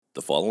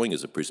The following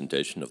is a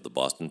presentation of the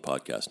Boston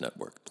Podcast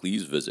Network.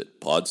 Please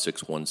visit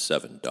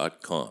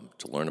pod617.com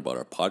to learn about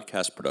our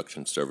podcast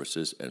production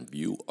services and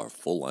view our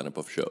full lineup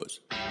of shows.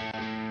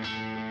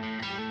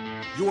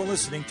 You are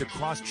listening to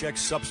Crosscheck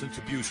Substance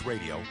Abuse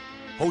Radio,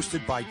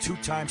 hosted by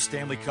two-time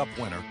Stanley Cup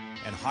winner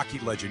and hockey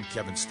legend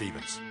Kevin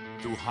Stevens.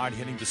 Through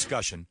hard-hitting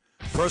discussion,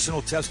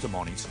 personal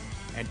testimonies,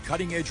 and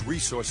cutting-edge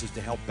resources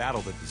to help battle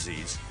the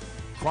disease,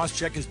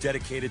 Crosscheck is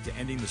dedicated to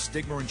ending the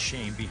stigma and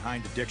shame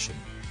behind addiction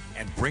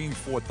and bringing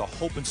forth the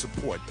hope and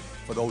support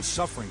for those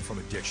suffering from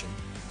addiction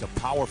to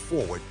power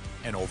forward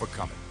and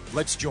overcome it.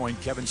 Let's join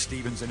Kevin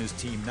Stevens and his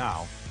team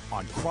now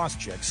on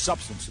Crosscheck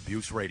Substance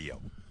Abuse Radio.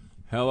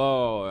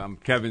 Hello, I'm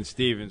Kevin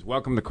Stevens.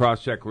 Welcome to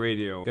Crosscheck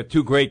Radio. Got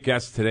two great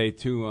guests today,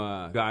 two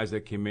guys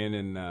that came in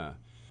and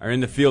are in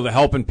the field of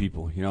helping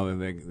people. You know,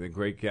 they're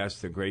great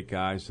guests, they're great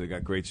guys, they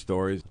got great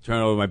stories. Turn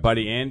it over to my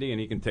buddy Andy, and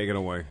he can take it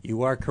away.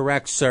 You are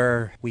correct,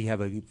 sir. We have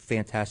a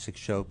fantastic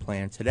show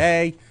planned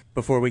today.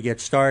 Before we get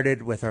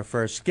started with our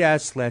first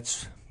guest,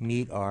 let's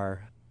meet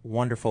our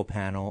wonderful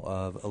panel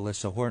of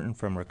Alyssa Horton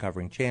from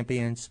Recovering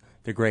Champions,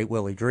 the great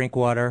Willie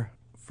Drinkwater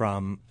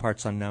from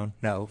Parts Unknown.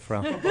 No,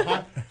 from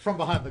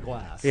behind the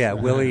glass. Yeah,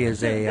 Willie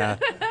is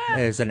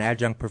an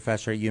adjunct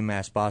professor at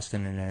UMass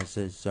Boston and has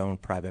his own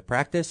private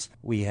practice.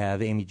 We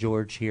have Amy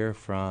George here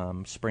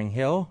from Spring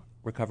Hill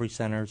Recovery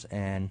Centers,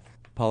 and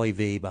Paulie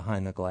V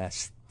behind the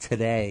glass.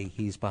 Today,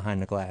 he's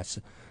behind the glass.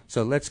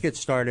 So let's get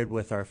started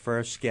with our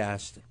first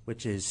guest,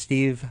 which is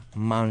Steve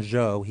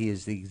Mongeau. He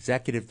is the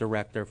executive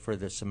director for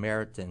the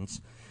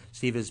Samaritans.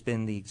 Steve has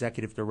been the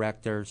executive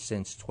director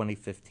since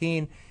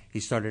 2015.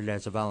 He started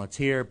as a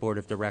volunteer, board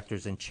of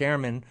directors, and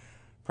chairman.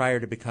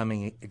 Prior to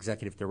becoming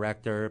executive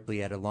director, he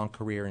had a long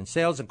career in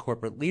sales and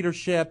corporate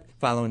leadership.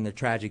 Following the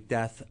tragic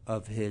death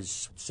of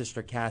his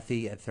sister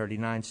Kathy at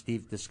 39,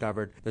 Steve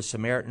discovered the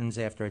Samaritans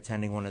after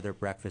attending one of their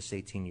breakfasts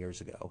 18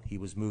 years ago. He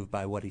was moved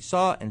by what he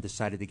saw and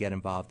decided to get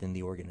involved in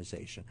the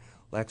organization.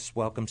 Let's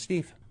welcome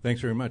Steve.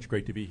 Thanks very much.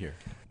 Great to be here.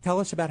 Tell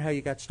us about how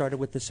you got started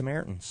with the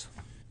Samaritans.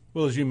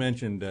 Well, as you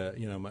mentioned,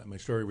 my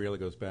story really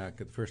goes back.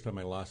 The first time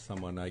I lost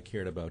someone I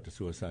cared about to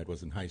suicide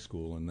was in high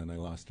school, and then I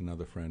lost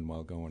another friend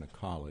while going to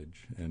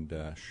college. And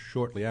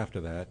shortly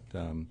after that,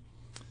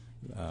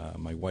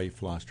 my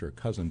wife lost her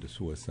cousin to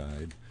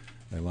suicide.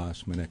 I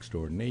lost my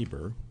next-door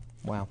neighbor.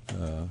 Wow.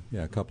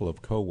 A couple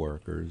of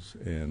coworkers,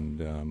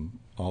 and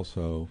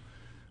also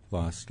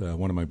lost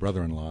one of my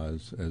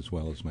brother-in-laws as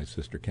well as my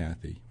sister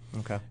Kathy.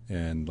 Okay.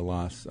 And the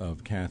loss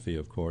of Kathy,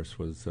 of course,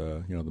 was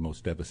the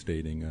most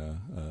devastating,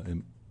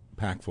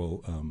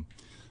 impactful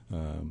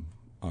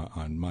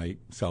on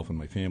myself and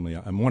my family.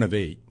 I'm one of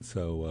 8,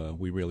 so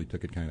we really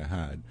took it kind of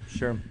hard.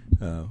 Sure.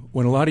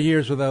 Went a lot of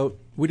years without.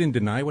 We didn't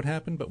deny what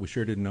happened, but we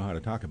sure didn't know how to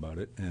talk about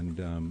it. And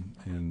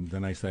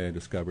then I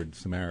discovered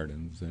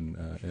Samaritans, and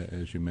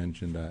as you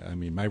mentioned,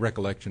 my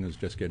recollection is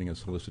just getting a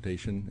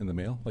solicitation in the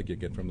mail, like you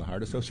get from the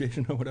Heart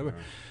Association or whatever.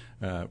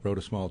 Wrote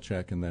a small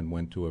check, and then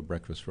went to a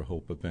Breakfast for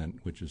Hope event,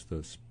 which is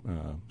the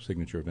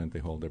signature event they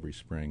hold every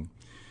spring.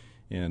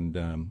 And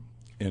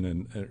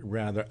in a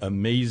rather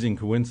amazing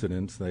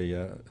coincidence,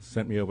 they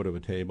sent me over to a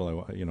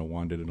table. I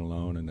wanted it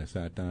alone, and I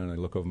sat down. And I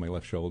look over my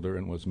left shoulder,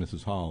 and it was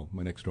Mrs. Hall,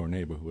 my next-door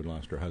neighbor who had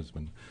lost her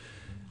husband.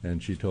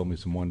 And she told me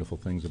some wonderful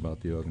things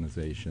about the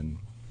organization.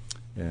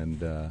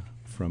 And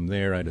from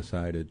there, I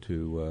decided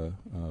to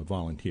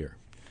volunteer.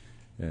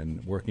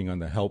 And working on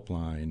the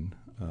helpline,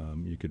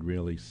 you could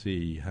really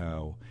see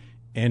how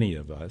any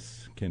of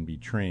us can be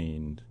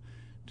trained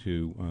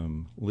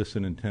to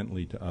listen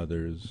intently to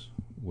others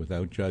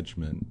without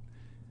judgment,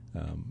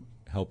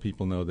 help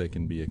people know they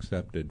can be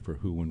accepted for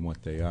who and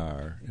what they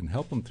are, and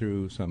help them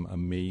through some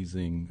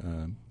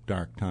amazing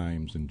dark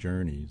times and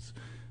journeys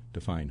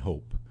to find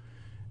hope.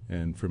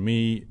 And for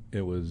me,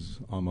 it was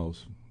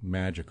almost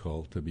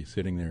magical to be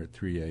sitting there at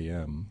 3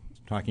 a.m.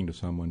 talking to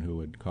someone who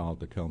had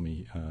called to tell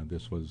me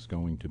this was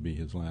going to be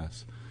his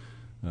last,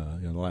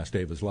 the last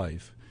day of his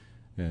life,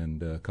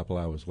 and a couple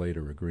hours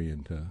later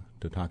agreeing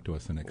to talk to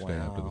us the next day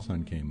after the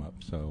sun came up.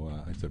 So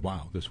I said,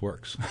 wow, this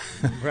works.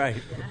 Right.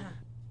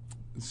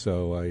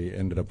 So I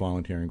ended up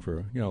volunteering for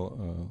a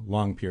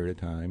long period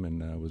of time,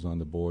 and was on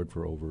the board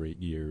for over 8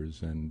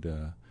 years. And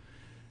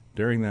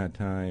during that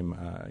time,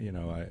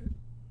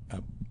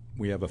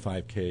 we have a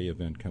 5K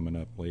event coming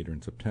up later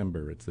in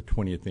September. It's the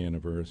 20th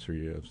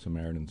anniversary of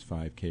Samaritan's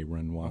 5K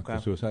Run Walk for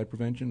Suicide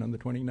Prevention on the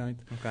 29th.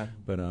 Okay.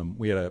 But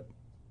we had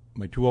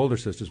my 2 older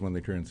sisters, when they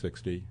turned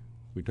 60,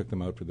 we took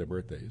them out for their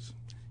birthdays.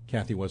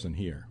 Kathy wasn't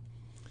here.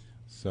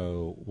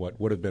 So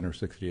what would have been her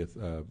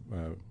 60th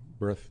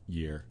birth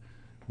year,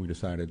 we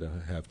decided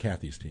to have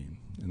Kathy's team,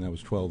 and that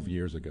was 12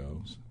 years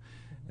ago.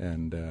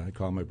 And I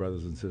called my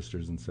brothers and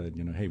sisters and said,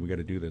 hey, we got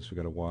to do this. We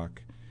got to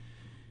walk.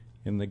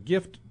 And the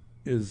gift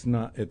is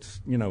not,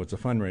 it's a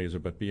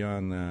fundraiser, but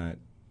beyond that,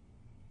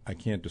 I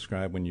can't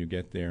describe when you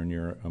get there and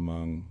you're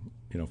among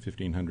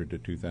 1,500 to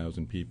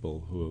 2,000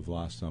 people who have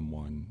lost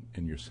someone,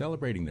 and you're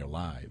celebrating their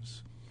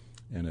lives.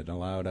 And it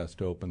allowed us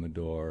to open the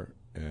door,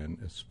 and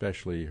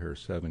especially her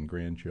 7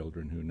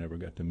 grandchildren who never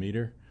got to meet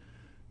her.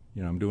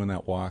 I'm doing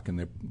that walk,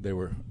 and they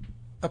were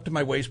up to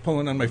my waist,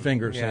 pulling on my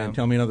finger, saying,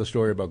 "Tell me another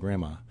story about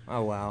Grandma."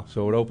 Oh, wow.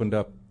 So it opened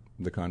up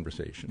the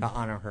conversation. To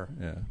honor her.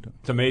 Yeah.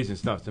 It's amazing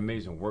stuff. It's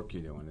amazing work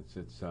you're doing. It's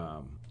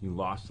you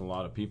lost a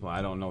lot of people.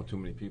 I don't know too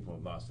many people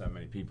who lost that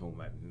many people.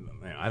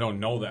 I don't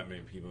know that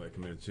many people that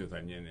committed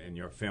suicide in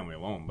your family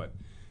alone. But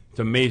it's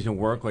amazing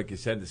work. Like you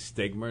said, the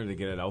stigma to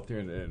get it out there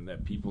and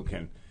that people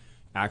can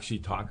actually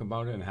talk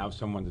about it and have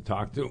someone to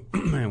talk to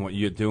and what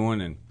you're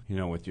doing and,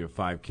 with your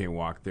 5K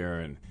walk there.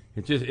 And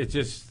it's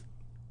just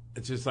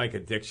like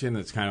addiction.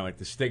 It's kind of like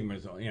the stigma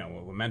is,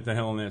 with mental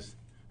illness.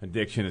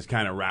 Addiction is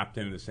kind of wrapped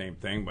into the same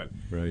thing, but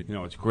right.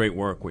 It's great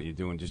work what you're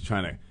doing, just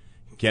trying to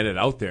get it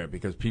out there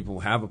because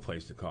people have a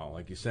place to call.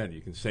 Like you said, you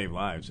can save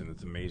lives, and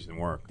it's amazing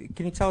work.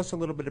 Can you tell us a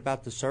little bit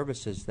about the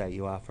services that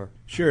you offer?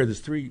 Sure.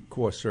 There's 3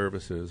 core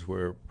services.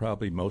 We're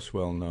probably most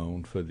well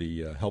known for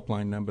the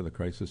helpline number, the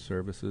crisis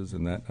services,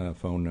 and that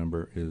phone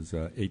number is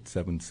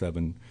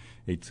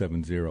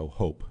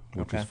 877-870-HOPE,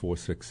 which is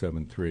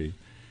 4673.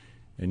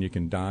 And you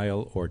can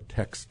dial or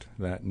text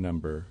that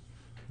number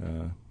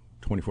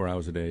 24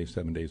 hours a day,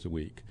 7 days a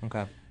week.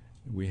 Okay.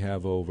 We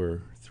have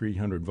over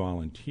 300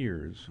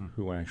 volunteers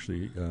who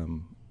actually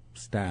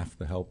staff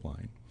the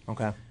helpline.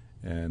 Okay.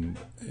 And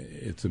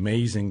it's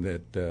amazing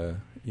that,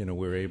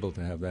 we're able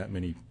to have that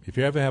many. If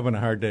you're ever having a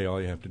hard day,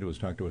 all you have to do is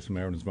talk to a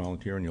Samaritan's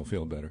volunteer and you'll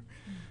feel better.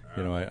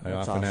 I often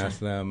awesome. ask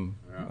them,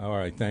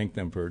 or I thank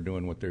them for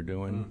doing what they're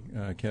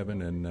doing,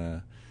 Kevin,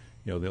 and,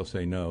 they'll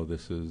say, no,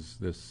 this is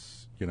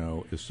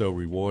so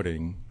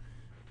rewarding.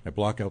 I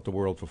block out the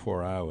world for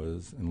 4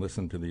 hours and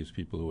listen to these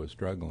people who are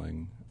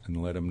struggling and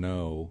let them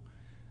know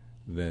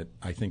that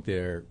I think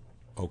they're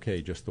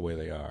okay just the way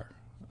they are.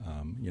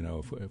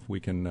 If we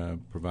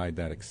can provide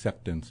that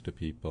acceptance to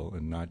people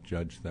and not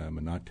judge them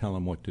and not tell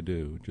them what to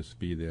do, just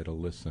be there to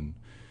listen,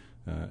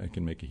 it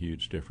can make a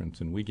huge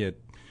difference. And we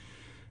get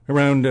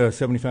around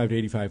 75 to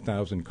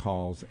 85,000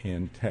 calls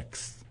and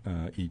texts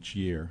each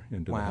year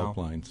into the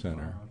helpline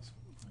center.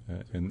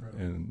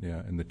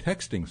 And the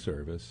texting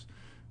service,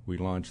 we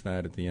launched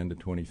that at the end of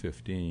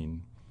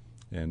 2015,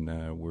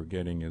 and we're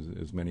getting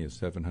as many as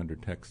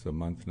 700 texts a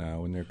month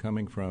now, and they're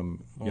coming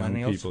from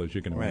young people, as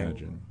you can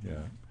imagine.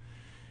 Yeah,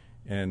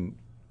 and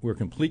we're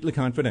completely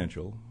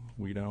confidential.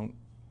 We don't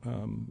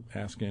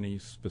ask any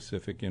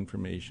specific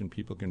information.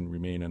 People can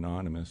remain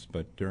anonymous,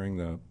 but during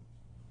the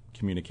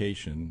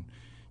communication,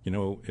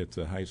 it's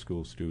a high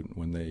school student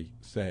when they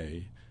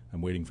say,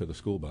 I'm waiting for the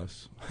school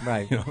bus,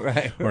 right?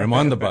 Or I'm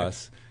on the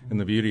bus. And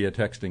the beauty of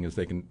texting is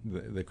they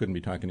couldn't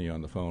be talking to you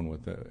on the phone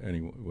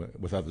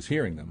with others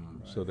hearing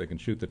them, so they can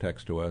shoot the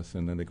text to us,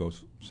 and then they go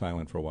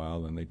silent for a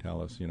while, and they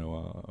tell us,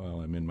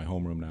 well, I'm in my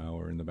homeroom now,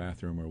 or in the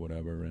bathroom, or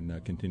whatever,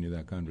 and continue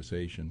that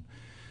conversation.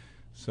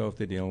 So if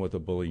they're dealing with a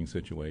bullying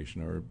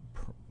situation or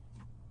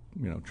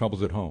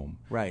troubles at home,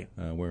 right,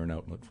 we're an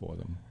outlet for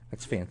them.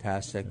 That's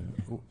fantastic.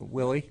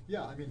 Willie?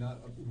 Yeah, I mean,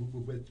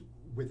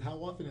 with how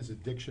often is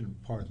addiction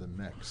part of the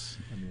mix?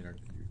 I mean,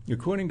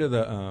 according to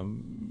the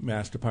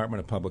Mass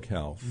Department of Public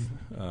Health,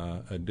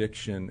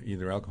 addiction,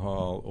 either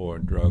alcohol or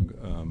drug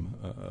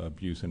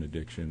abuse and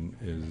addiction,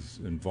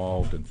 is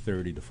involved in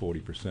 30 to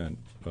 40%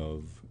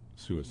 of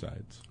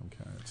suicides.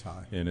 Okay, that's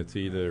high. And it's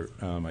either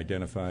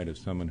identified as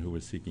someone who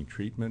is seeking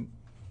treatment,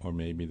 or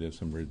maybe there's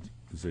some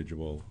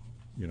residual,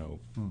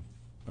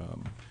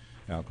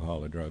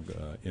 alcohol or drug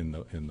in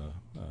the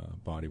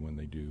body when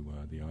they do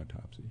the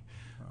autopsy.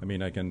 I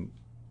mean, I can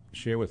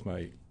share with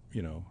my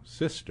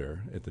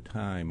sister. At the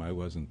time, I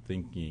wasn't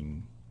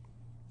thinking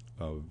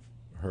of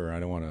her. I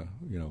don't want to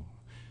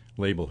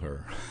label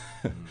her,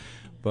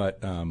 but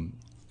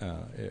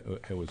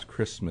it was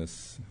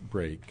Christmas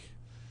break.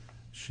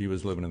 She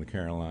was living in the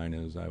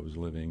Carolinas. I was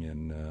living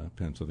in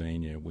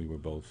Pennsylvania. We were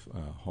both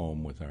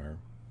home with our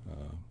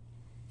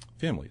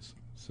families.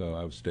 So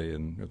I was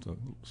staying. It's a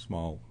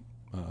small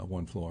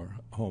one-floor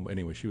home.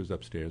 Anyway, she was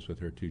upstairs with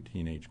her 2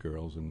 teenage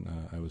girls, and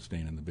I was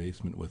staying in the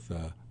basement with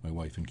my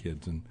wife and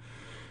kids. And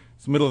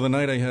it's the middle of the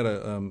night. I had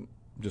to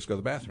just go to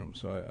the bathroom.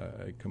 So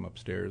I come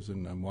upstairs,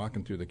 and I'm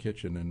walking through the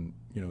kitchen, and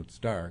it's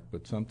dark,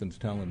 but something's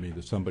telling me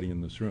there's somebody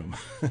in this room.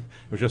 It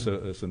was just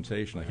a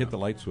sensation. I hit the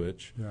light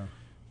switch,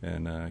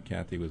 and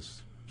Kathy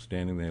was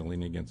standing there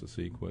leaning against the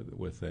sink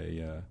with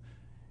an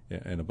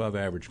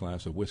above-average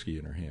glass of whiskey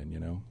in her hand,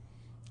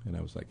 And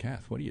I was like,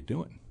 Kath, what are you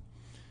doing?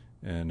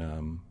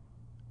 And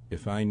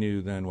if I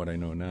knew then what I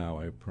know now,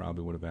 I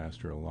probably would have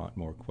asked her a lot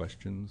more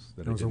questions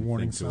that I didn't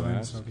think to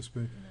ask. So to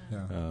speak.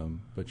 Yeah.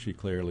 But she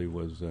clearly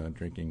was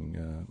drinking,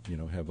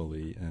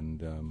 heavily,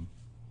 and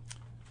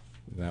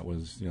that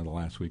was, the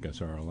last week I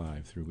saw her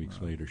alive. 3 weeks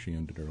later, she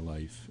ended her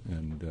life,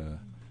 and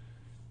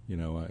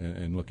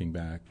and looking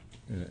back,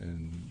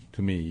 and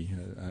to me,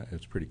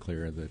 it's pretty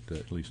clear that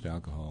at least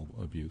alcohol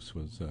abuse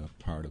was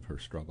part of her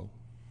struggle.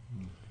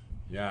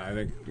 Yeah,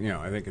 I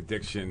think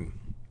addiction.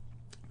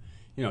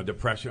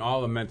 Depression,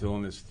 all the mental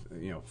illness,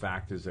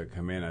 factors that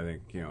come in, I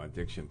think,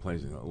 addiction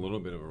plays a little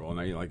bit of a role.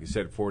 Now, like you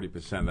said,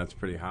 40%, that's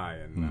pretty high.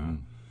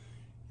 And,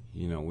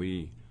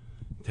 we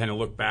tend to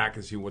look back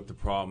and see what the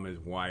problem is.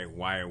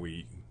 Why are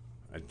we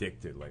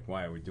addicted? Like,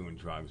 why are we doing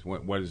drugs?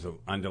 What is the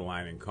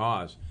underlying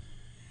cause?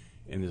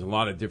 and there's a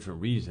lot of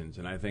different reasons.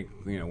 And I think,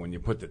 when you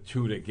put the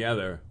two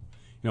together,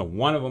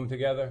 one of them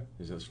together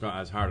is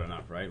hard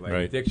enough, right? Like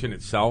addiction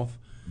itself,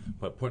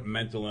 but put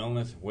mental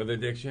illness with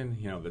addiction,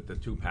 that the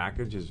two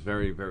package is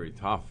very, very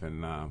tough.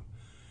 And,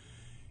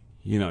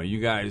 you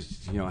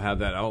guys, have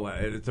that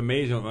outlet. It's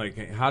amazing.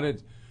 Like, how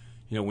did,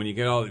 when you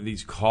get all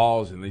these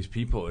calls and these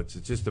people, it's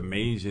just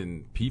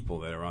amazing people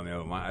that are on the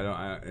other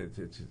line.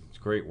 It's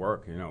great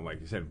work. Like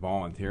you said,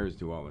 volunteers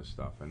do all this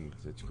stuff, and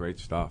it's great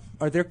stuff.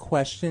 Are there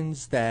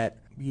questions that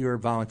your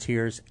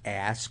volunteers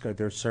ask? Are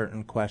there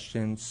certain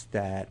questions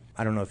that,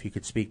 I don't know if you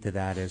could speak to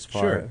that as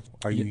far as,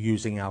 are you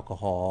using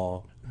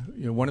alcohol?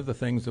 One of the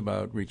things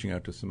about reaching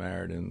out to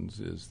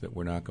Samaritans is that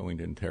we're not going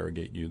to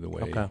interrogate you the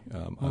way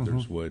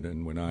others would,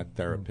 and we're not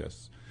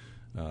therapists.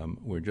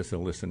 We're just a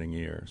listening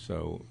ear.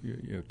 So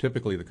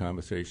typically the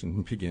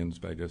conversation begins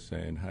by just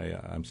saying, "Hi,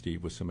 I'm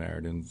Steve with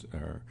Samaritans.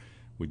 Or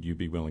would you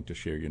be willing to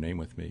share your name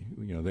with me?"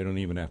 They don't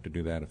even have to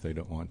do that if they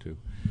don't want to.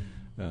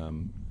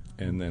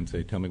 And then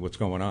say, "Tell me what's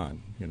going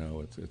on."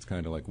 It's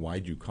kind of like,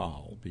 why'd you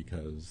call?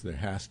 Because there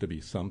has to be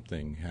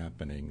something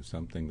happening,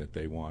 something that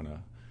they want to,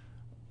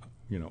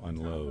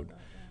 unload.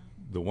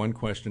 The one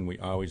question we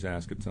always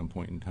ask at some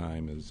point in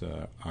time is,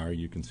 are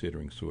you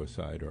considering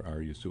suicide, or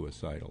are you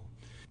suicidal?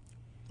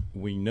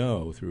 We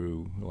know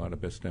through a lot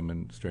of best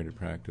demonstrated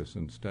practice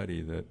and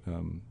study that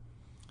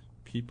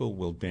people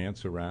will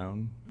dance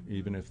around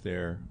even if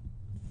they're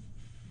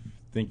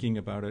thinking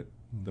about it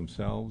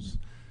themselves.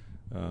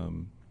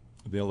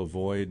 They'll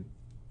avoid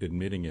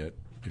admitting it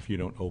if you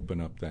don't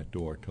open up that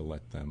door to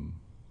let them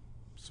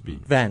speak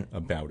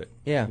about it.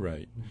 Yeah.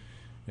 Right.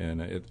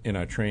 And in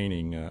our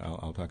training,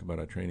 I'll talk about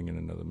our training in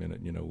another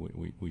minute,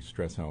 we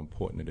stress how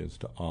important it is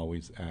to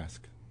always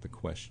ask the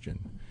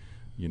question.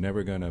 You're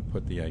never going to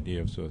put the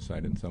idea of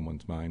suicide in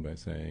someone's mind by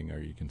saying, "Are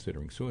you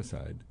considering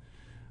suicide?"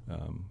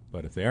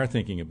 But if they are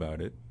thinking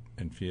about it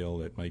and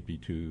feel it might be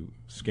too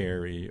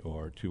scary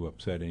or too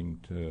upsetting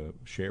to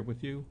share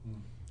with you,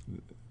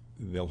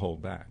 they'll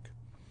hold back.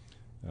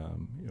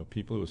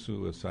 People who are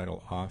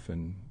suicidal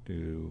often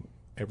do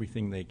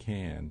everything they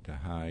can to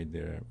hide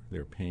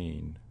their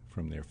pain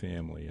from their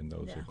family and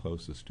those they're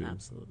closest to,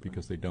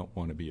 because they don't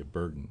want to be a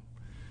burden.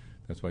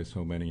 That's why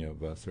so many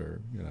of us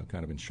are,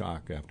 kind of in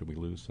shock after we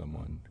lose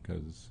someone,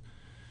 because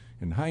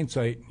in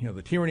hindsight,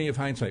 the tyranny of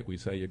hindsight, we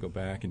say, you go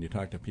back and you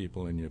talk to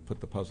people and you put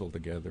the puzzle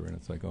together, and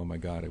it's like, oh my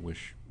God, I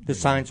wish the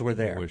signs were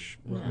there. I wish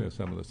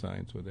some of the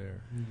signs were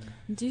there.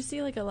 Do you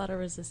see like a lot of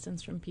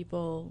resistance from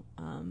people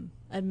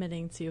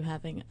admitting to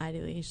having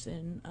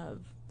ideation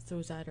of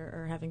suicide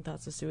or having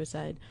thoughts of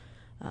suicide?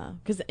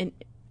 Because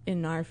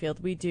in our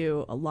field, we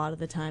do a lot of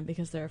the time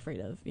because they're afraid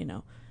of,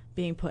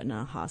 being put in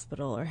a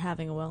hospital or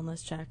having a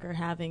wellness check or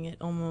having it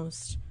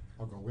almost...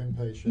 I'll go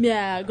inpatient.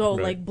 Yeah,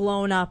 like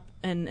blown up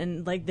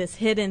and like this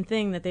hidden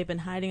thing that they've been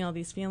hiding all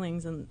these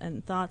feelings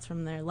and thoughts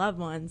from their loved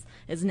ones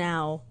is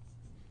now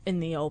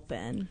in the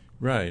open.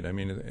 Right. I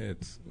mean,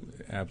 it's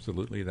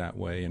absolutely that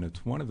way, and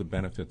it's one of the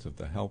benefits of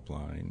the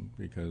helpline,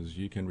 because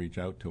you can reach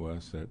out to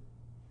us at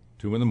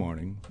 2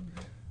 a.m,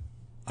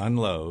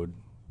 unload,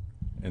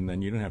 and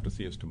then you don't have to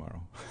see us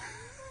tomorrow.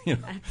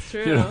 That's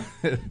true.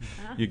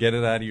 You get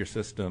it out of your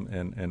system,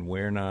 and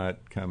we're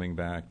not coming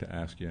back to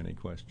ask you any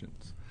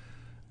questions.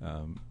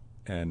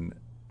 And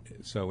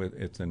so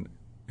it's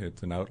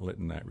an outlet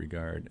in that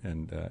regard.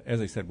 And as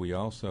I said, we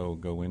also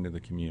go into the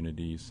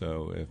community.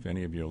 So if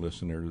any of your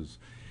listeners,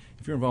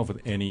 if you're involved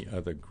with any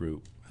other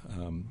group,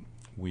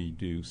 we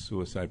do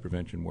suicide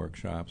prevention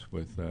workshops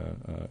with,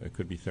 it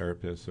could be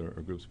therapists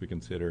or groups we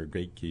consider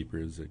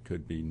gatekeepers. It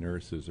could be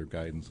nurses or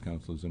guidance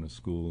counselors in a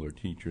school, or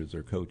teachers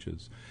or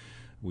coaches.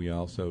 We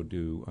also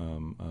do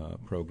a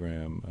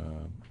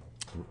program,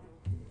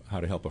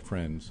 How to Help a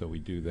Friend. So we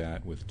do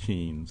that with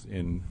teens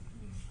in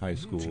high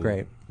school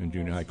and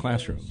junior high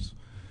classrooms.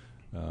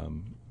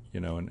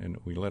 And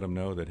we let them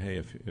know that, hey,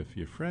 if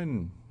your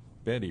friend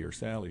Betty or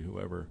Sally,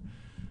 whoever,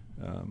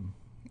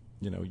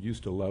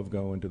 used to love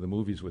going to the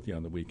movies with you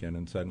on the weekend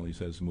and suddenly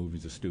says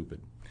movies are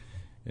stupid,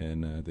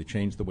 and they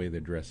change the way they're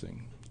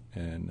dressing,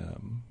 and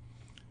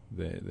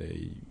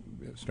they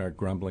start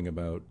grumbling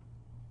about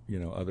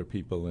other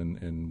people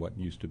in what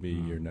used to be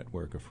your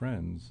network of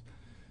friends,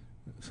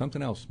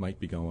 something else might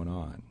be going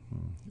on.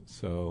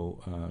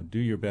 So do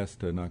your best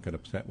to not get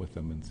upset with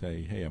them and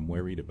say, hey, I'm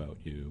worried about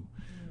you.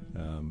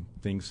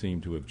 Things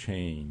seem to have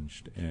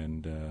changed,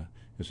 and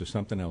is there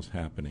something else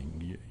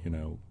happening?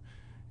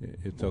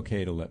 It's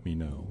okay to let me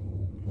know.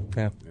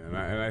 Yeah. And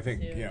I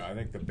think I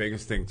think the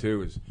biggest thing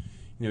too is,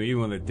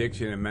 even with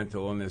addiction and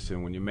mental illness,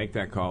 and when you make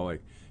that call,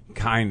 like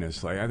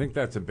kindness, like I think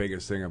that's the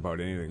biggest thing about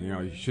anything.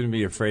 You shouldn't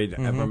be afraid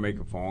to ever make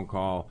a phone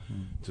call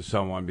to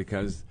someone,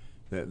 because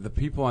the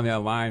people on the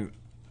other line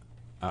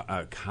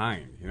are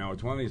kind.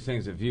 It's one of these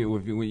things. If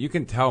you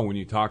can tell when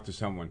you talk to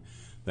someone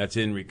that's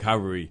in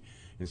recovery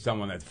and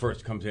someone that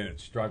first comes in and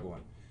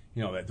struggling,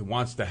 that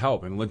wants to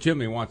help and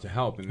legitimately wants to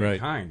help, and they're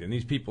kind. And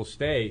these people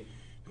stay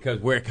because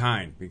we're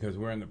kind, because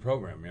we're in the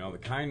program. The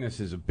kindness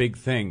is a big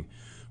thing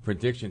for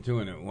addiction too.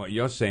 And what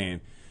you're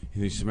saying,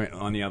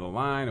 on the other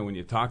line, or when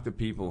you talk to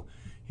people,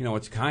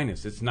 it's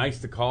kindness. It's nice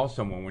to call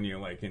someone when you're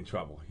like in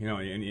trouble,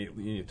 and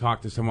you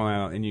talk to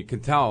someone and you can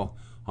tell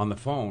on the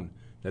phone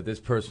that this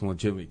person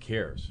legitimately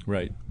cares.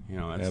 Right.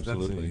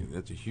 Absolutely.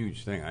 That's a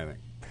huge thing, I think.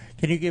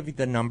 Can you give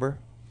the number?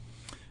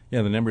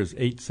 Yeah, the number is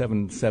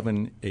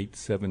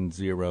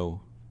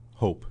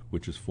 877-870-HOPE,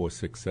 which is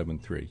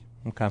 4673.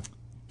 Okay.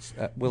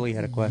 Willie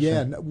had a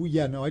question.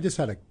 I just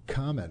had a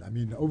comment. I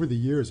mean, over the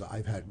years,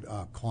 I've had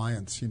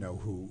clients,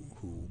 who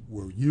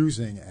were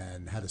using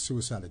and had a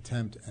suicide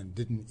attempt and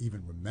didn't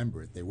even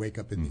remember it. They wake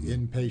up in the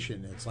inpatient,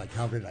 and it's like,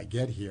 how did I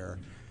get here?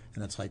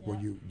 And it's like, well,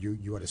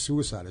 you had a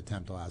suicide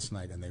attempt last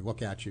night, and they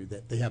look at you,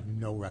 they have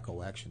no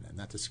recollection, and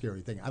that's a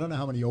scary thing. I don't know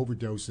how many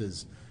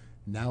overdoses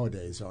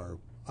nowadays are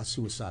a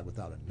suicide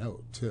without a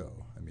note, too.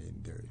 I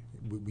mean,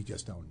 we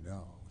just don't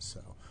know.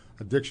 So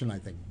addiction, I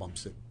think,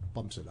 bumps it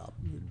up.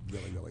 It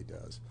really, really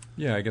does.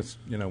 Yeah, I guess,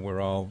 we're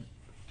all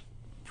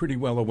pretty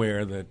well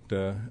aware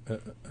that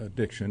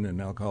addiction and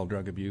alcohol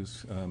drug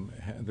abuse,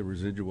 the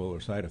residual or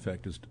side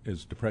effect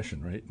is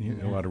depression, right?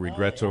 A lot of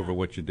regrets over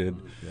what you did.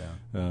 Yeah.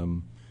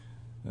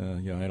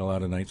 I had a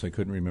lot of nights I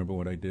couldn't remember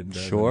what I did the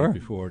Sure. night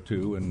before,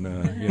 too. And,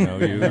 you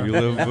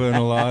live in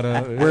a lot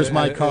of... Where's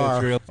my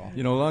car?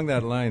 Along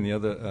that line, the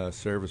other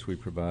service we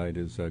provide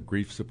is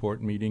grief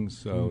support meetings.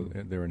 So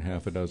they're in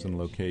half a dozen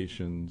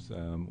locations.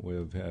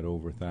 We've had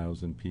over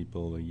 1,000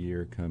 people a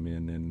year come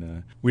in.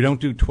 And we don't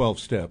do 12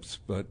 steps,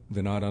 but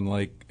they're not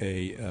unlike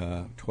a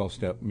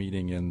 12-step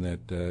meeting in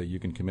that you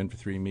can come in for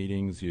 3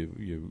 meetings.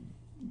 You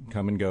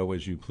come and go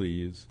as you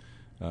please.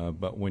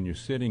 But when you're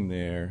sitting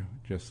there,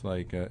 just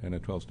like in a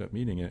 12-step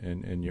meeting,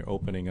 and you're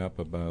opening up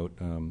about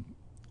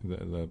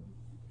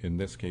in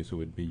this case, it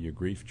would be your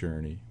grief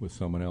journey with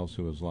someone else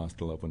who has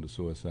lost a loved one to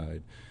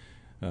suicide,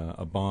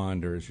 a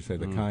bond, or as you say,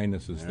 the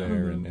kindness is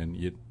there,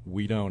 and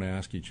we don't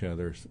ask each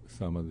other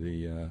some of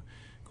the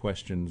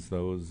questions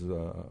those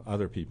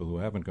other people who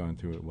haven't gone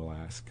through it will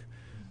ask.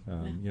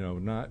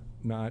 Not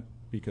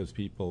because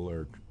people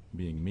are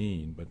being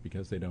mean, but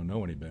because they don't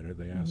know any better.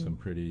 They ask some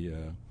pretty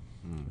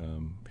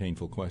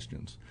painful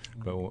questions.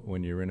 But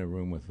when you're in a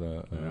room with,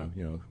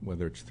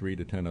 whether it's 3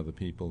 to 10 other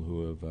people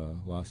who have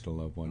lost a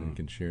loved one and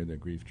can share their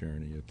grief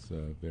journey, it's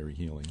very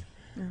healing.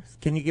 Yes.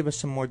 Can you give us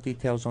some more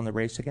details on the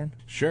race again?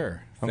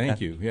 Sure. Okay.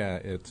 Thank you. Yeah,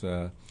 it's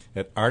at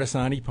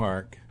Artisani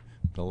Park,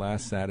 the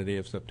last Saturday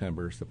of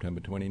September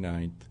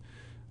 29th.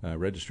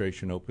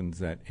 Registration opens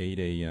at 8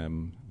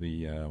 a.m.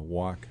 The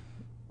walk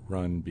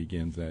run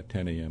begins at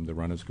 10 a.m. The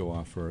runners go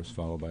off first,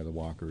 followed by the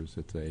walkers.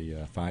 It's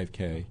a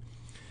 5K.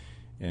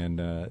 And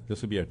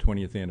this will be our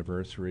 20th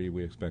anniversary.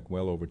 We expect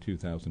well over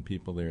 2,000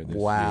 people there this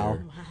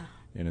year.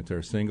 And it's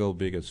our single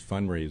biggest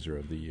fundraiser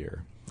of the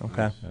year.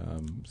 Okay.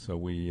 So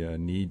we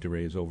need to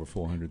raise over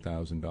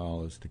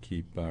 $400,000 to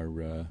keep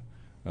our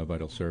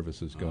vital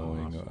services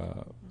going.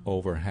 Awesome.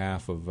 Over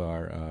half of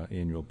our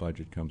annual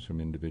budget comes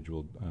from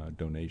individual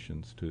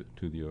donations to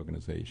the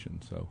organization.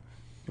 So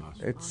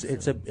Awesome.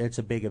 It's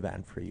a big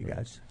event for you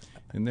guys.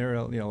 And there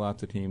are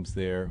lots of teams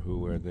there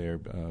who are there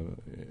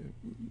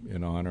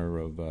in honor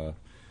of.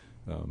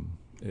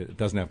 It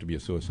doesn't have to be a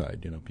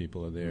suicide.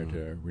 People are there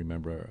to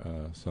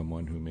remember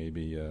someone who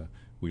maybe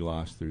we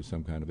lost through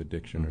some kind of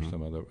addiction or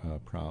some other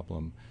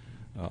problem.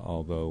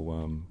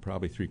 Although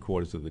probably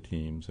 3/4 of the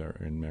teams are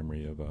in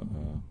memory of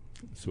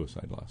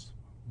suicide loss.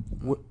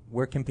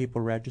 Where can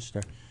people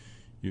register?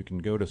 You can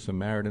go to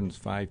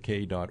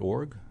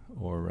Samaritans5k.org,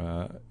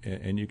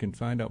 and you can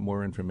find out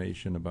more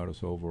information about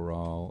us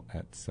overall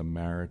at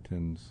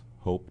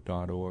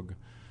SamaritansHope.org.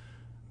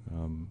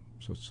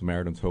 So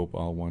Samaritans Hope,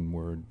 all one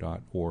word,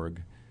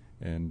 .org.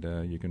 And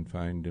you can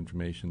find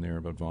information there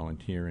about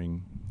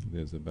volunteering.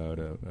 There's about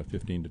a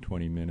 15 to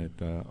 20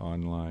 minute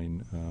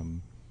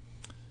online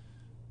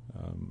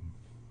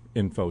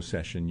info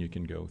session you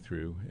can go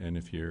through. And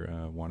if you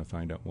want to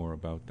find out more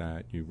about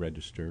that, you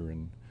register,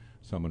 and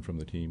someone from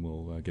the team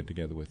will get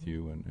together with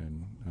you.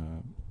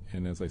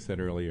 And as I said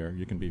earlier,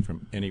 you can be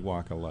from any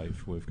walk of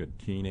life. We've got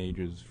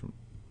teenagers from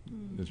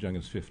as young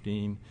as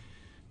 15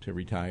 to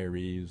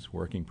retirees,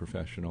 working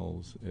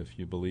professionals. If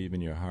you believe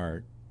in your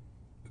heart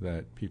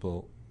that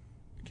people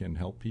can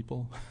help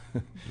people,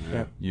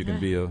 you can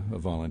be a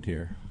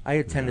volunteer. I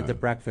attended the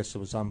breakfast. It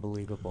was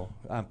unbelievable.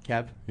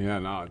 Kev? Yeah,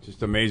 no, it's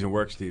just amazing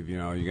work, Steve.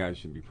 You guys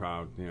should be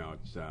proud.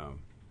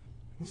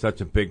 It's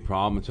such a big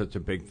problem. It's such a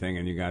big thing,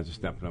 and you guys are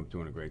stepping up,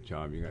 doing a great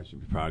job. You guys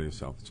should be proud of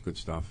yourself. It's good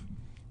stuff.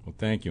 Well,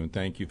 thank you, and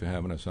thank you for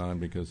having us on,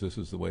 because this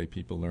is the way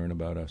people learn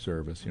about our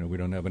service. We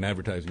don't have an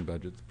advertising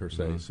budget per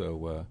se,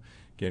 so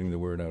getting the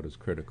word out is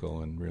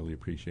critical, and really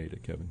appreciate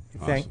it, Kevin.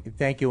 Awesome.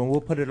 Thank you, and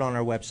we'll put it on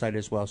our website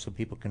as well so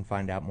people can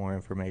find out more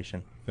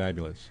information.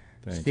 Fabulous.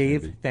 Thanks,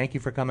 Steve, Andy. thank you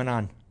for coming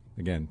on.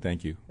 Again,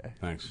 thank you.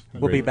 Thanks.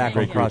 We'll be back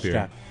on Great group here.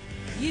 Crosscheck.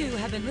 You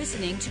have been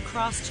listening to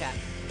Crosscheck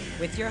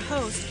with your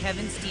host,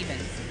 Kevin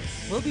Stevens.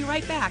 We'll be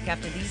right back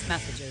after these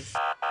messages.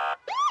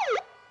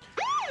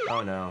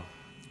 Oh, no.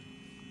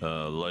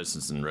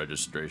 License and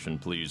registration,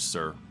 please,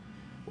 sir.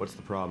 What's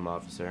the problem,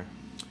 officer?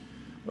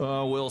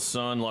 Well,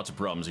 son, lots of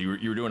problems. You were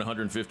doing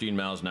 115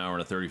 miles an hour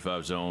in a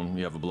 35 zone.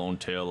 You have a blown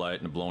tail light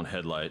and a blown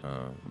headlight.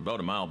 About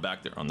a mile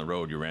back there on the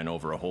road, you ran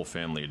over a whole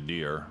family of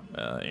deer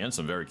and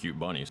some very cute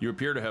bunnies. You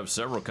appear to have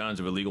several kinds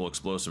of illegal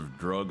explosive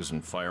drugs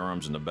and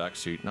firearms in the back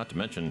seat, not to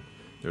mention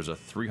there's a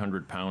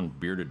 300-pound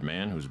bearded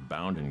man who's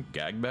bound and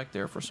gagged back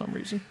there for some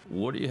reason.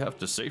 What do you have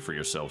to say for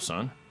yourself,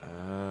 son?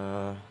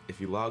 If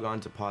you log on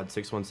to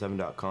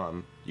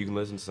pod617.com, you can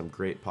listen to some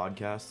great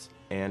podcasts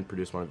and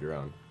produce one of your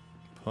own.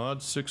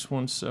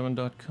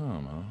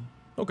 Pod617.com, huh?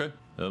 Okay.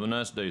 Have a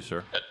nice day,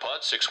 sir. At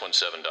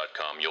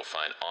pod617.com, you'll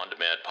find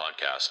on-demand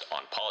podcasts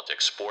on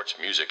politics, sports,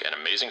 music, and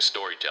amazing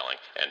storytelling.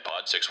 And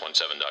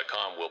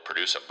pod617.com will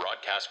produce a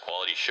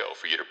broadcast-quality show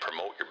for you to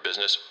promote your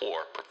business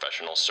or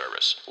professional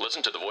service.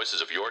 Listen to the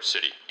voices of your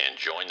city and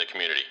join the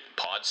community.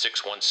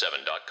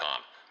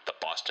 Pod617.com, the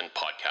Boston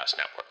Podcast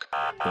Network.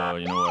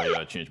 You know,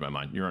 I changed my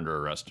mind. You're under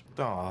arrest.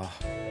 Aw.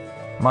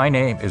 My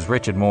name is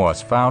Richard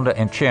Morse, founder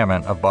and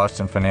chairman of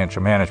Boston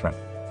Financial Management.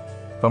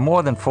 For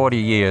more than 40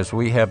 years,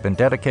 we have been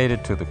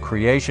dedicated to the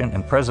creation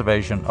and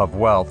preservation of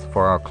wealth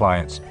for our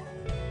clients.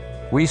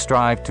 We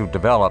strive to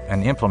develop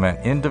and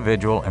implement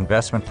individual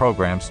investment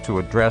programs to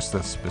address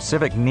the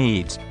specific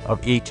needs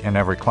of each and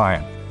every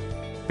client.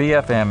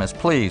 BFM is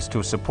pleased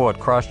to support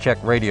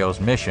Crosscheck Radio's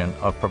mission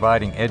of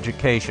providing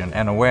education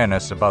and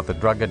awareness about the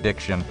drug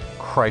addiction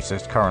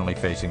crisis currently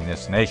facing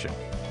this nation.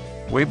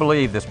 We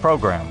believe this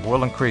program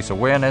will increase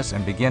awareness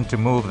and begin to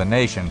move the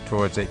nation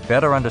towards a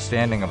better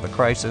understanding of the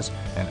crisis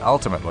and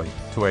ultimately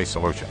to a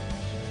solution.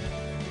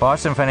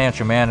 Boston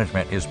Financial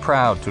Management is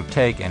proud to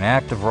take an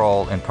active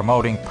role in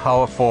promoting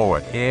Power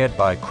Forward, aired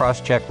by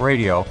Crosscheck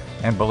Radio,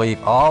 and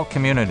believe all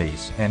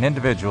communities and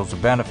individuals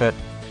will benefit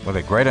with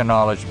a greater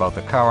knowledge about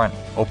the current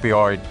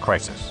opioid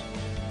crisis.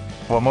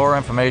 For more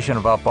information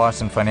about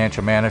Boston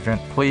Financial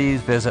Management,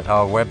 please visit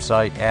our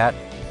website at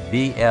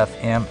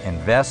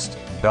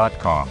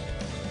bfminvest.com.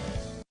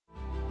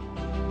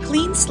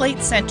 Clean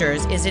Slate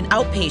Centers is an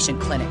outpatient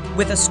clinic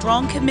with a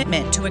strong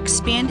commitment to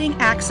expanding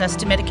access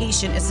to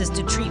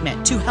medication-assisted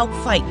treatment to help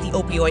fight the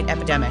opioid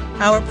epidemic.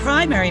 Our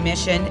primary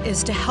mission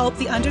is to help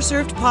the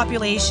underserved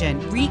population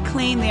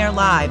reclaim their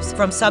lives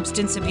from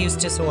substance abuse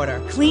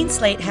disorder. Clean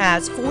Slate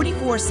has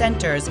 44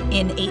 centers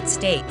in 8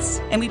 states,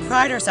 and we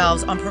pride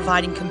ourselves on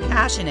providing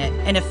compassionate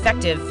and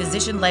effective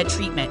physician-led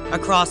treatment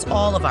across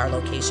all of our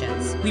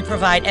locations. We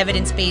provide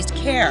evidence-based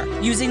care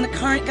using the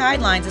current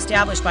guidelines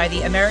established by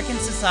the American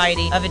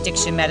Society of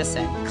Addiction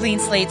Medicine. Clean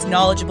Slate's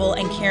knowledgeable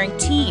and caring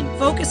team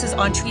focuses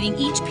on treating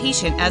each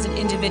patient as an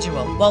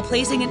individual while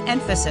placing an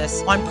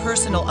emphasis on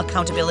personal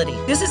accountability.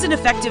 This is an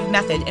effective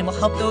method and will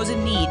help those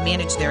in need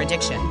manage their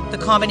addiction. The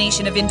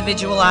combination of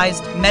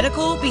individualized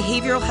medical,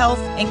 behavioral health,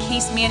 and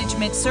case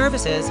management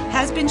services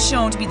has been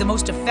shown to be the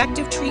most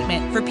effective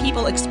treatment for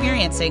people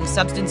experiencing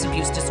substance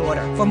abuse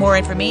disorder. For more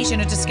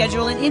information or to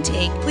schedule an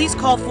intake, please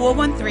call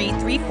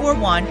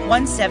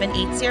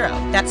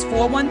 413-341-1780. That's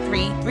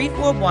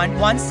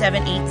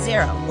 413-341-1780.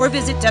 Or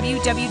visit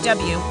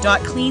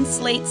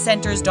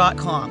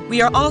www.cleanslatecenters.com.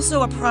 We are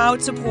also a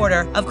proud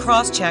supporter of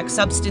Crosscheck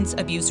Substance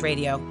Abuse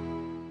Radio.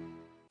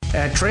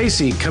 At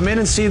Tracy, come in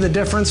and see the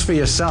difference for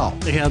yourself.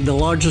 They have the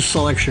largest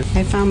selection.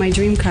 I found my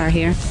dream car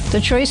here. The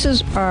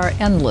choices are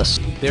endless.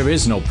 There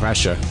is no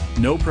pressure.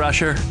 No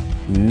pressure.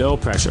 No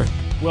pressure.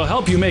 We'll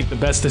help you make the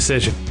best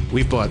decision.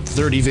 We've bought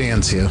 30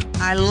 vans here.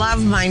 I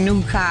love my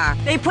new car.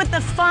 They put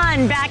the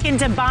fun back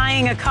into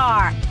buying a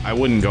car. I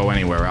wouldn't go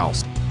anywhere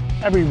else.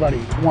 Everybody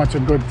wants a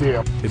good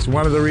deal. It's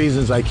one of the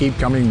reasons I keep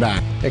coming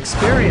back.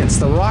 Experience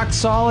the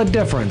rock-solid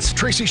difference.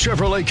 Tracy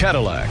Chevrolet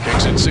Cadillac,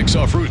 exit 6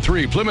 off Route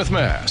 3, Plymouth,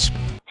 Mass.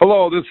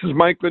 Hello, this is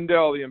Mike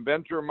Lindell, the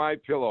inventor of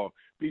MyPillow.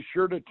 Be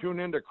sure to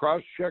tune in to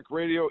Crosscheck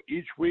Radio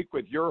each week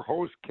with your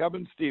host,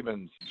 Kevin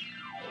Stevens.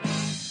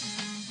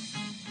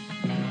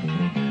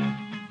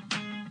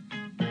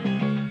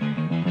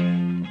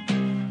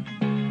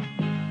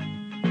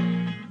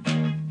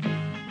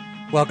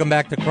 Welcome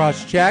back to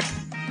Crosscheck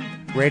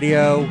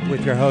Radio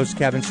with your host,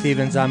 Kevin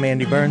Stevens. I'm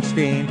Andy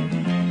Bernstein,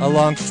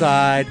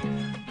 alongside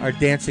our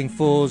dancing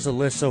fools,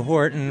 Alyssa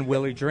Horton,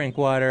 Willie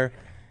Drinkwater,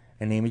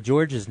 and Amy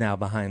George is now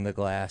behind the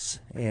glass.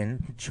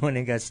 And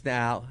joining us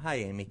now, hi,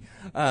 Amy.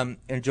 And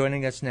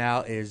joining us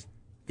now is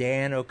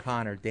Dan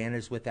O'Connor. Dan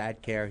is with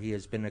AdCare. He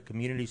has been a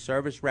community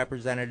service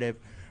representative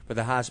for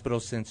the hospital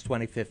since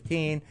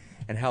 2015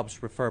 and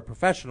helps refer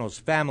professionals,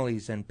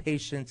 families, and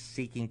patients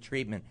seeking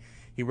treatment.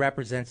 He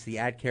represents the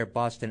AdCare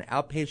Boston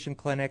Outpatient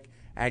Clinic,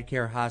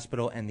 AdCare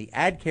Hospital, and the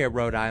AdCare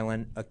Rhode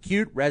Island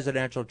Acute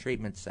Residential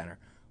Treatment Center.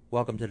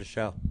 Welcome to the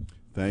show.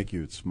 Thank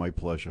you. It's my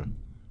pleasure.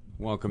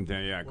 Welcome,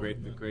 Dan. Yeah,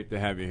 great to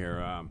have you here.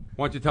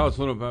 Why don't you tell us a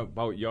little bit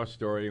about your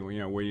story,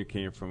 where you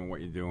came from and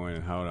what you're doing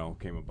and how it all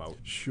came about?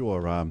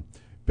 Sure.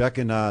 Back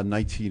in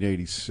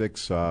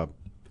 1986, I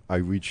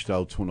reached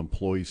out to an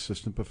employee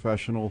assistant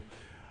professional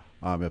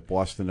at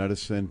Boston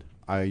Edison.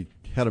 I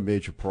had a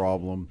major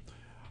problem.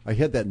 I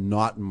had that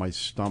knot in my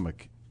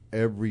stomach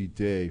every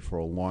day for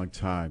a long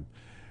time.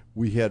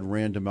 we had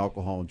random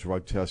alcohol and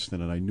drug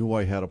testing, and I knew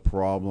I had a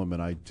problem,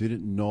 and I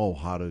didn't know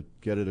how to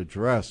get it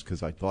addressed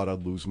because I thought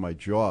I'd lose my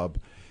job,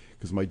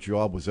 because my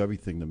job was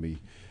everything to me.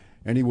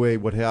 Anyway,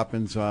 what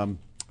happens, I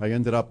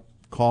ended up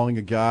calling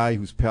a guy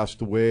who's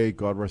passed away,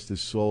 God rest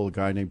his soul, a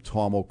guy named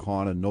Tom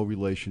O'Connor, no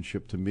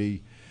relationship to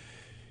me.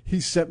 He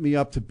sent me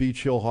up to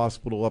Beach Hill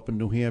Hospital up in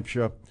New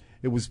Hampshire.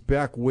 It was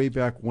way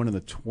back when in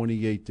the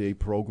 28-day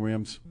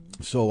programs.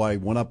 So I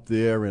went up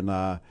there and,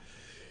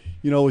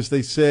 as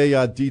they say,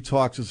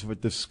 detox is for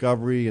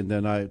discovery, and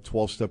then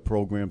 12-step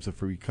programs are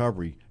for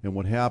recovery. And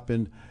what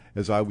happened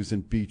as I was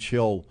in Beach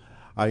Hill,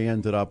 I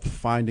ended up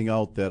finding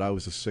out that I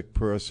was a sick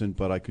person,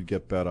 but I could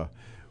get better.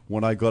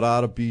 When I got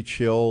out of Beach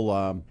Hill,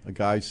 a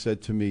guy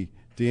said to me,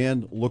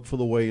 Dan, look for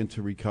the way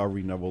into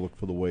recovery, never look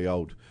for the way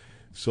out.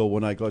 So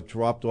when I got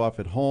dropped off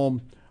at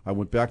home, I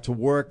went back to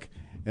work,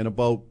 and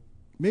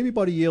maybe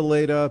about a year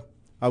later,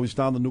 I was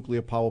down the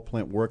nuclear power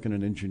plant working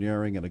in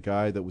engineering, and a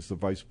guy that was the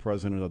vice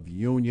president of the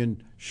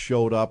union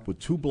showed up with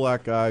 2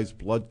 black eyes,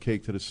 blood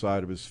caked to the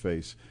side of his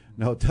face.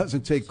 Now, it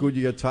doesn't take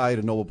Goodyear tire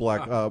to know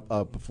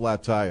a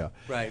flat tire.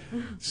 Right.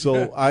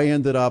 So I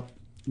ended up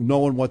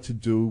knowing what to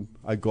do.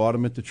 I got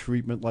him into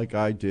treatment like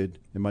I did,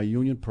 and my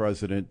union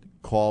president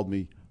called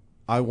me,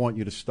 I want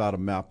you to start a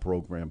MAP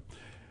program.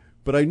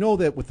 But I know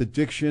that with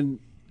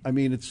addiction,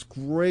 it's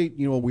great,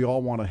 we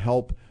all want to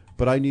help,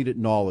 but I needed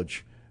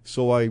knowledge.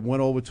 So I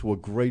went over to a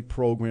great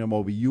program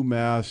over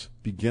UMass,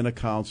 beginner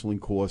counseling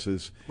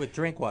courses. With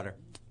Drinkwater.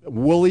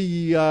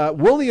 Willie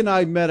and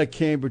I met at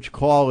Cambridge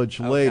College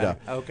later.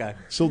 Okay.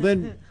 So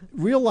then,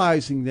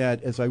 realizing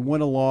that as I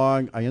went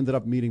along, I ended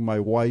up meeting my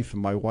wife,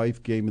 and my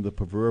wife gave me the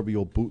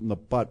proverbial boot in the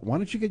butt. Why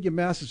don't you get your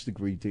master's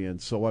degree, Dan?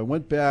 So I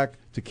went back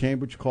to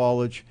Cambridge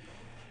College,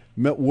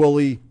 met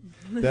Willie.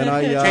 Then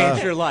I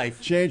changed your life.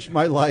 Changed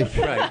my life.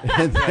 Right.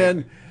 And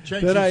then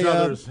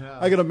others.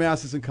 I got a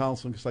master's in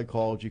counseling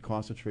psychology,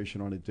 concentration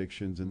on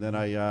addictions, and then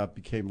I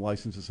became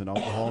licensed as an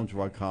alcohol and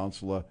drug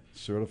counselor,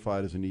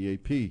 certified as an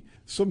EAP.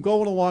 So I'm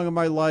going along in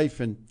my life,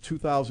 and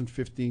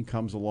 2015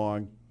 comes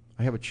along.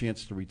 I have a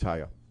chance to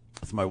retire.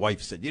 So my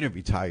wife said, you didn't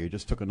retire, you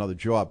just took another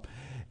job.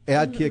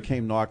 AdCare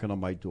came knocking on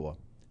my door.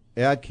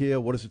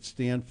 AdCare, what does it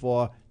stand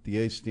for? The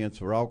A stands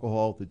for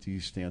alcohol, the D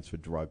stands for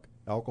drug.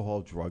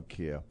 Alcohol, drug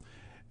care.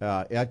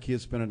 AdCare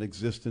has been in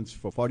existence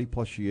for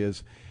 40-plus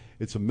years.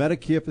 It's a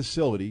Medicare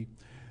facility.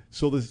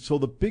 So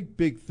the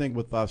big thing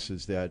with us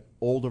is that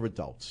older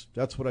adults,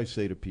 that's what I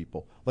say to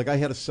people. Like I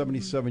had a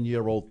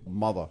 77-year-old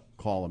mother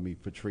calling me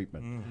for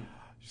treatment. Mm-hmm.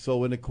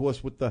 So, and of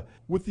course, with the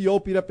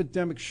opiate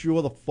epidemic,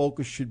 sure, the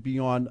focus should be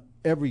on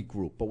every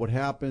group. But what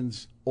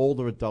happens,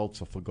 older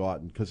adults are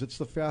forgotten because it's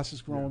the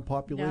fastest growing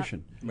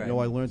population. Right.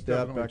 I learned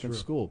that back in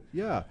school.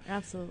 Yeah.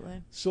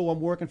 Absolutely. So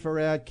I'm working for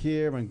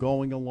AdCare and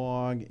going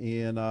along,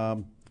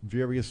 and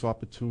various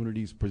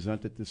opportunities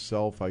presented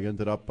itself. I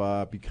ended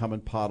up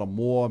becoming part of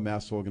MORE,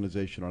 Mass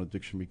Organization on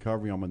Addiction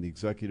Recovery. I'm on the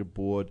executive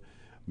board.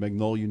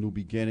 Magnolia New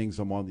Beginnings,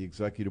 I'm on the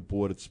executive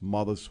board. It's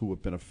mothers who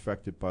have been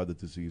affected by the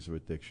disease of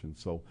addiction.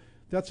 So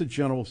that's a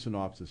general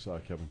synopsis,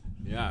 Kevin.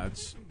 Yeah,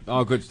 it's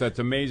all good stuff. It's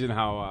amazing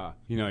how,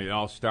 it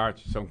all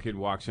starts. Some kid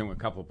walks in with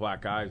a couple of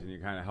black eyes, and you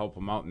kind of help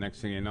them out.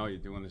 Next thing you know, you're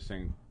doing this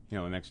thing,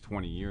 the next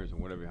 20 years or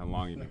whatever, how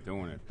long you've been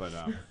doing it. But,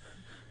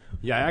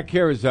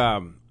 AdCare is,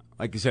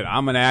 like you said,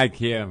 I'm an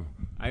AdCare.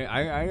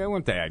 I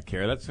went to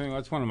AdCare.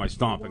 That's one of my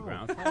stomping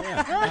grounds.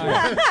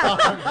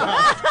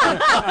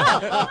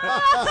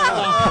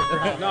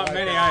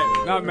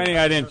 Not many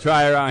I didn't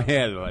try around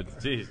here,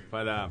 but geez.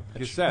 But like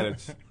you said,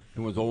 it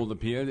was older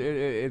people.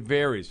 It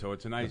varies, so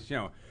it's a nice,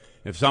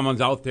 if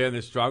someone's out there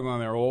that's struggling,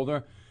 they're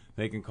older,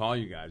 they can call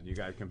you guys. You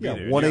guys can be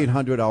there.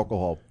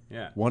 1-800-ALCOHOL.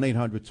 Yeah.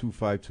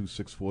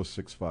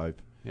 1-800-252-6465.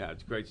 Yeah,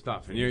 it's great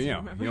stuff. And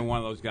you're one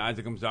of those guys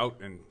that comes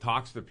out and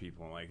talks to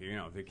people. Like,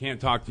 if they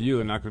can't talk to you,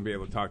 they're not going to be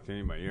able to talk to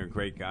anybody. You're a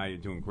great guy. You're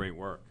doing great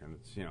work. And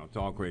it's, it's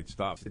all great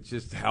stuff. It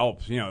just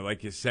helps,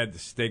 like you said, the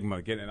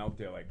stigma, getting it out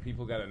there. Like,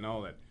 people got to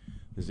know that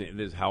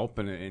there's help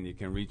and you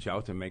can reach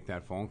out and make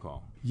that phone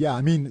call. Yeah,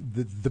 I mean,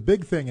 the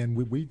big thing, and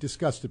we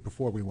discussed it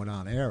before we went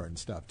on air and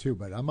stuff too,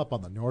 but I'm up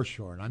on the North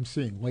Shore and I'm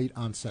seeing late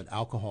onset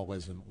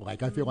alcoholism.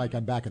 Like, I feel like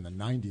I'm back in the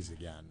 90s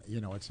again.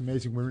 It's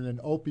amazing. We're in an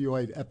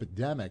opioid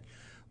epidemic.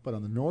 But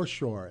on the North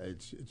Shore,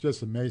 it's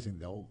just amazing,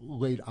 the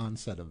late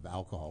onset of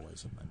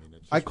alcoholism. I mean,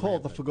 I call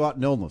it the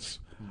forgotten illness.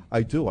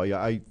 I do.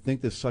 I think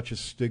there's such a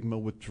stigma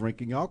with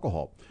drinking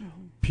alcohol.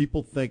 Mm-hmm.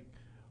 People think,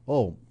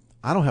 oh,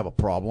 I don't have a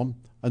problem,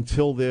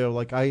 until they're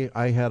like,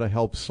 I had to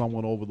help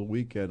someone over the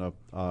weekend,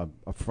 a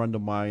friend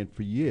of mine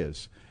for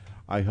years.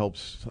 I helped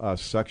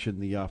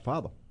section the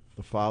father.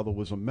 The father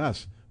was a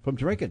mess from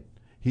drinking.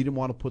 He didn't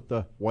want to put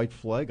the white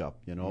flag up,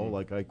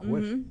 like I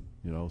quit.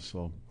 Mm-hmm.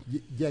 So.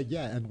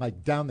 Yeah, and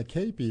like down the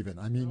Cape even.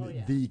 I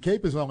mean, the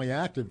Cape is only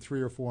active 3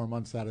 or 4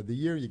 months out of the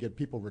year. You get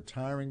people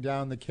retiring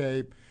down the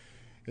Cape.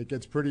 It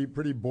gets pretty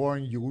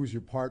boring. You lose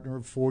your partner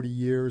of 40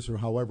 years or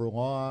however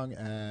long,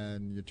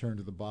 and you turn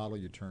to the bottle,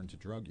 you turn to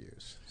drug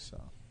use.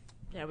 So.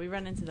 Yeah, we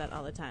run into that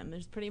all the time.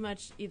 There's pretty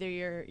much either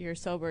you're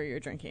sober or you're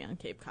drinking on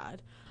Cape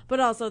Cod. But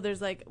also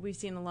there's we've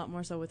seen a lot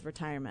more so with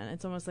retirement.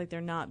 It's almost like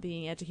they're not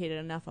being educated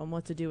enough on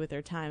what to do with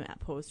their time at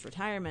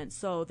post-retirement.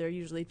 So they're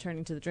usually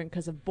turning to the drink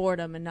because of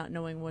boredom and not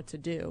knowing what to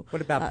do.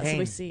 What about pain? So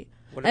we see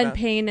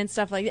pain and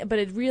stuff like that. But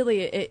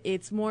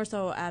it's more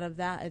so out of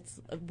that.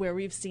 It's where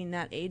we've seen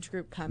that age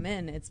group come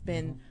in. It's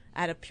been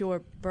out of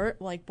pure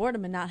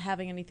boredom and not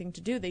having anything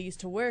to do. They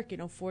used to work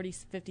 40,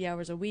 50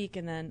 hours a week,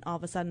 and then all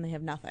of a sudden they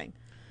have nothing.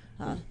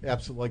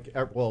 Absolutely.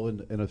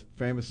 In a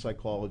famous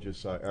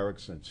psychologist,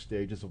 Erickson,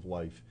 Stages of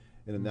Life,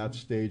 and in that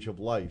stage of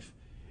life,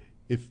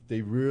 if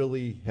they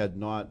really had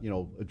not,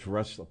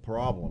 addressed the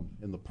problem,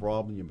 and the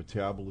problem, your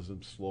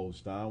metabolism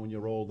slows down when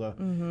you're older,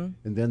 and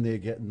then they're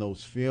getting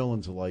those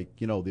feelings of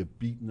they're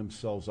beating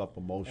themselves up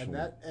emotionally.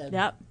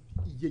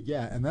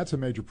 Yeah, and that's a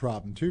major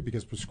problem too,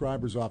 because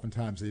prescribers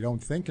oftentimes they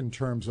don't think in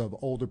terms of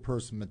older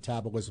person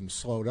metabolism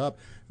slowed up,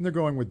 and they're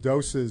going with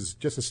doses,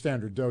 just a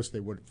standard dose they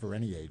would for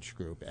any age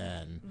group.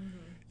 And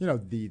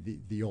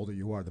the older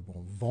you are, the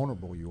more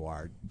vulnerable you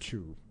are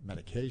to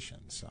medication.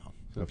 So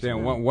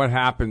Dan, what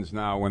happens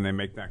now when they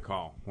make that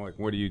call?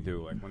 What do you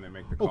do? When they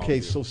make the call? Okay,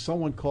 so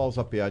someone calls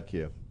up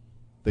AdCare.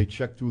 They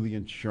check through the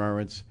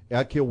insurance.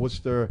 AdCare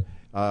Worcester.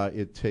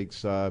 It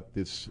takes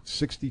there's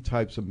 60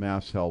 types of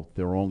Mass Health.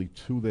 There are only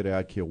 2 that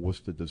AdCare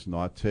Worcester does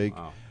not take,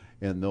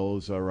 and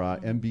those are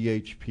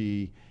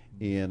MBHP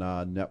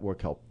and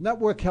Network Health.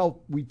 Network Health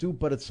we do,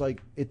 but it's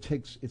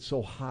it's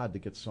so hard to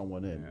get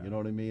someone in. You know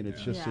what I mean?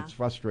 It's just it's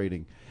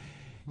frustrating.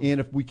 And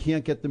if we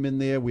can't get them in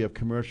there, we have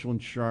commercial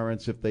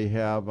insurance. If they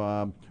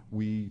have,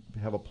 we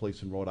have a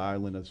place in Rhode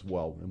Island as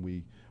well, and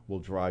we will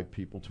drive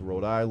people to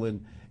Rhode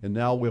Island. And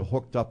now we're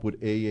hooked up with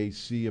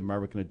AAC,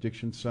 American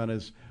Addiction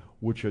Centers,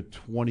 which are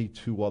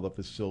 22 other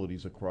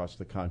facilities across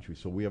the country.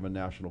 So we have a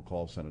national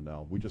call center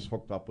now. We just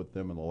hooked up with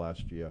them in the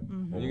last year.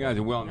 You guys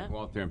are willing to go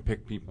out there and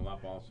pick people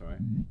up also, right?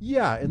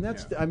 Yeah, and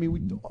that's,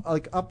 we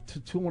up to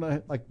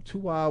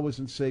 2 hours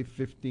and say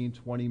 15,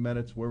 20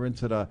 minutes. We're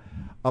into the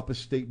upper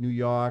state New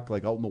York,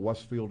 out in the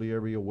Westfield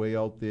area, way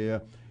out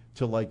there,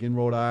 to in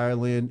Rhode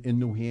Island, in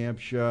New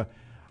Hampshire.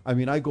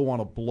 I go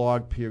on a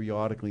blog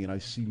periodically, and I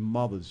see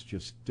mothers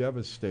just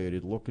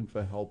devastated, looking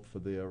for help for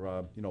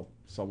their,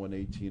 someone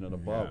 18 and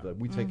above.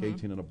 We take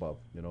 18 and above,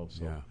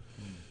 so. Yeah.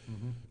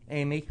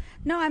 Amy?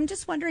 No, I'm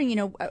just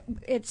wondering,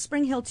 at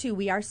Spring Hill, too,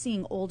 we are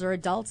seeing older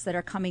adults that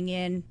are coming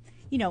in,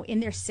 in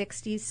their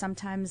 60s,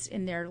 sometimes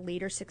in their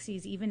later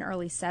 60s, even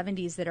early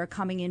 70s, that are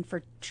coming in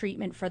for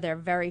treatment for their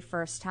very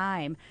first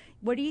time.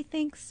 What do you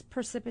think's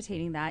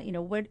precipitating that?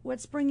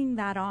 What's bringing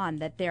that on,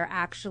 that they're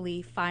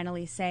actually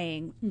finally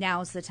saying,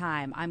 now's the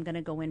time, I'm going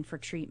to go in for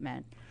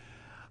treatment?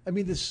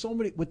 There's so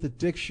many, with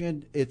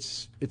addiction,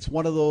 it's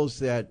one of those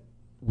that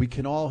we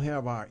can all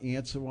have our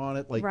answer on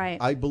it. Right.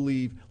 I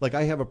believe,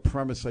 I have a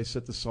premise I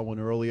said to someone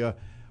earlier.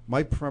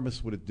 My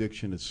premise with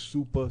addiction is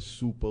super,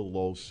 super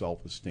low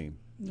self-esteem.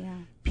 Yeah.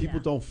 People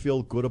don't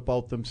feel good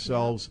about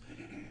themselves.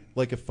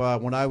 If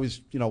when I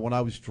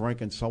was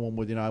drinking, someone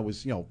would,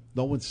 no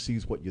one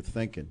sees what you're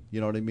thinking.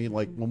 You know what I mean?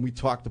 When we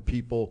talk to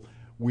people,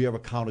 we have a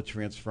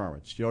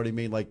countertransference. You know what I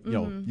mean?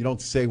 You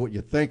don't say what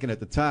you're thinking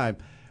at the time,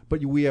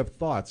 but we have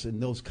thoughts,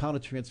 and those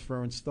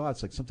countertransference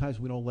thoughts, sometimes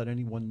we don't let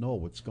anyone know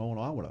what's going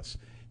on with us.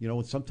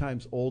 And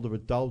sometimes older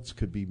adults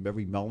could be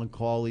very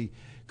melancholy,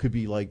 could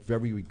be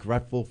very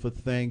regretful for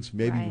things,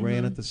 maybe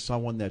ran into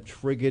someone that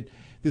triggered.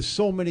 There's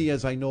so many,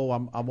 as I know,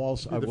 I'm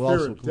also... The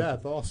fear of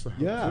death also.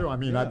 Yeah. Too.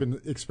 I've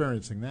been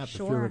experiencing that. The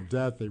fear of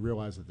death, they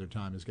realize that their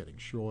time is getting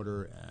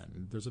shorter,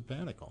 and there's a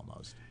panic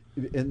almost.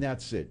 And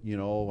that's it,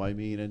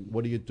 and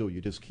what do?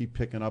 You just keep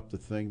picking up the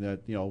thing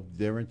that,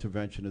 their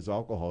intervention is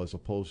alcohol, as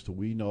opposed to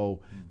we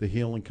know the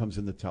healing comes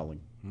in the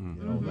telling.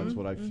 That's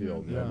what I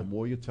feel. The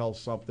more you tell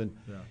something,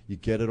 you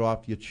get it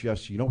off your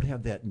chest. You don't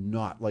have that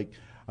knot.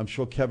 I'm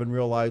sure Kevin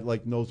realized,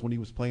 knows when he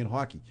was playing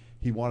hockey.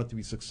 He wanted to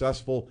be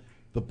successful.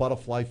 The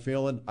butterfly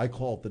feeling, I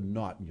call it the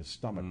knot in your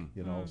stomach,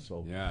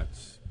 so. Yeah,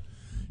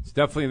 it's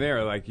definitely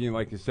there. Like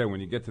you said,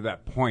 when you get to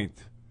that point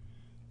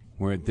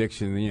where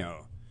addiction,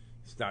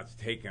 starts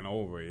taking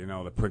over,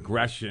 the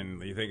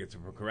progression, you think it's a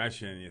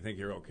progression, you think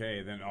you're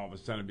okay, then all of a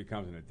sudden it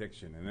becomes an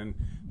addiction, and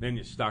then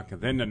you're stuck, and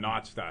then the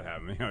knots start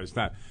happening, you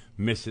start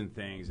missing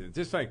things. And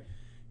it's just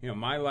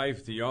my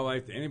life to your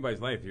life to anybody's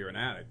life, you're an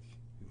addict.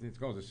 It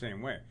goes the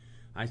same way.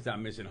 I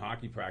start missing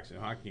hockey practice and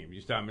hockey games.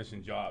 You start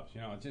missing jobs.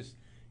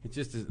 It's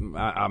just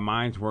our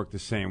minds work the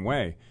same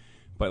way.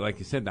 But like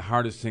you said, the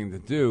hardest thing to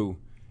do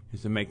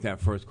is to make that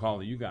first call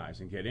to you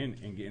guys and get in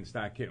and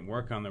start getting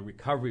work on the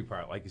recovery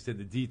part. Like you said,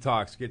 the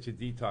detox, get your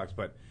detox,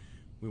 but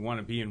we want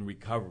to be in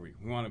recovery.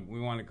 We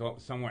want to go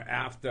somewhere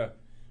after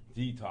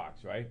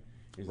detox, right?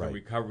 Is the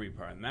recovery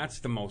part, and that's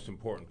the most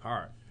important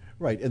part.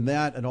 Right, and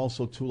that, and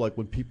also too,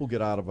 when people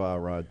get out of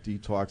our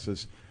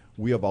detoxes,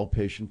 we have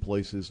outpatient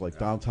places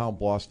downtown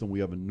Boston. We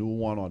have a new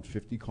one on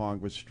 50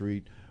 Congress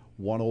Street,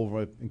 one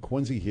over in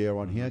Quincy here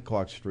on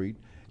Hancock Street,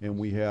 and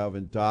we have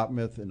in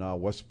Dartmouth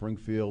and West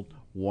Springfield,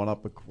 one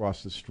up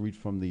across the street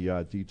from the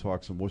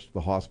detox and Worcester,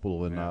 the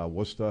hospital in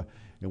Worcester,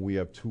 and we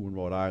have 2 in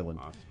Rhode Island.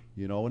 Awesome.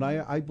 you know. And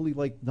I believe,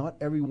 like, not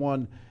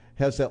everyone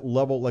has that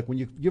level. Like, when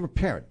you're a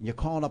parent, and you're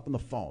calling up on the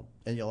phone,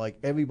 and you're like,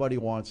 everybody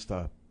wants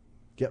to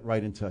get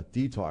right into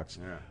detox.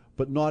 Yeah.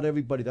 But not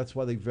everybody, that's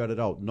why they vet it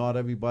out. Not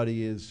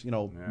everybody is,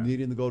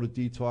 needing to go to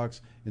detox,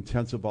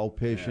 intensive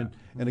outpatient.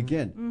 And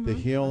again, the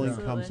healing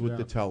comes with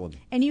the telling.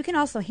 And you can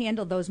also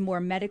handle those more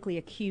medically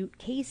acute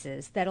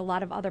cases that a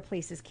lot of other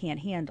places can't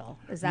handle.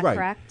 Is that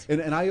correct?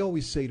 And I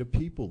always say to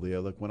people there,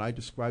 like when I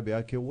describe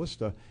AdCare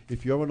Worcester,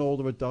 if you're an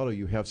older adult or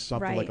you have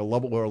something like a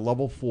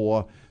level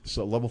 4,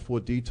 so level 4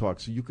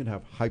 detox, so you can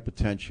have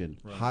hypertension,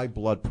 high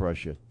blood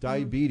pressure,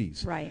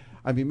 diabetes. Right.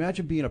 I mean,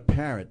 imagine being a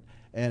parent.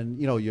 And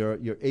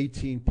you're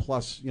 18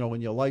 plus,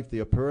 in your life,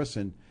 they're a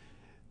person.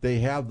 They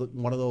have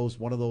one of those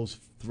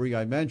 3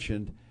 I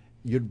mentioned.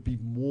 You'd be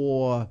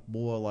more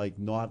like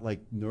not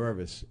like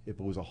nervous if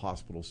it was a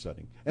hospital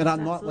setting. And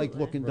I'm not like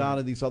looking down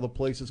at these other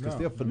places because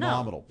they're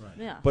phenomenal. No. Right.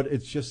 Yeah. But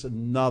it's just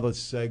another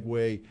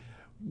segue.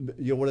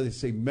 What do they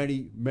say?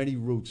 Many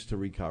routes to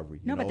recovery.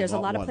 No, but there's a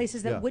lot of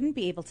places that wouldn't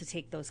be able to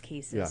take those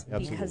cases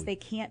because they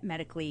can't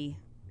medically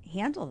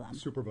handle them.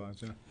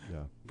 Supervise, yeah.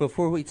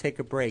 Before we take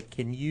a break,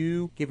 can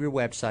you give your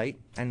website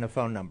and the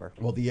phone number?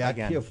 Well, the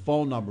AdCare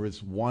phone number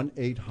is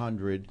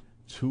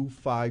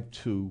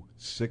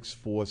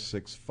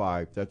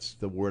 1-800-252-6465. That's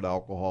the word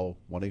alcohol,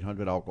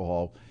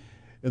 1-800-alcohol.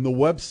 And the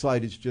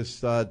website is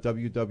just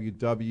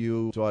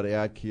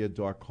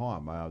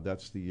www.adcare.com.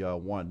 That's the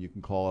one. You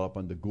can call it up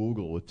under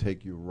Google. It'll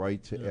take you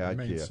right to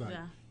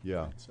AdCare.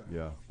 Yeah.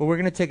 Well, we're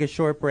going to take a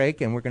short break,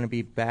 and we're going to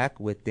be back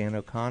with Dan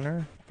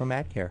O'Connor from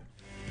AdCare.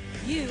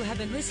 You have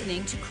been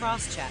listening to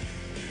Crosscheck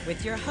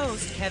with your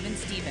host, Kevin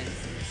Stevens.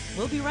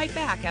 We'll be right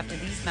back after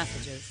these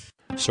messages.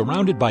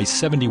 Surrounded by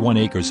 71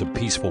 acres of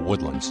peaceful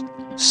woodlands,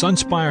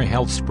 Sunspire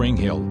Health Spring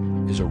Hill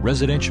is a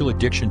residential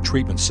addiction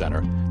treatment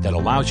center that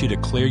allows you to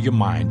clear your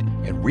mind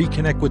and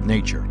reconnect with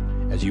nature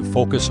as you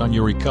focus on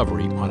your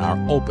recovery on our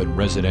open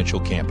residential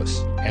campus.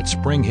 At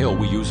Spring Hill,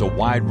 we use a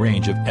wide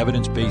range of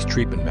evidence-based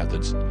treatment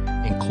methods,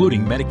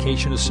 including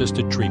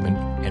medication-assisted treatment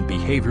and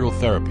behavioral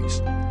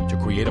therapies, to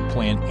create a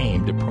plan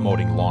aimed at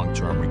promoting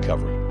long-term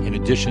recovery. In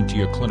addition to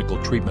your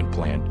clinical treatment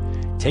plan,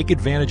 take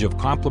advantage of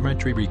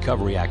complimentary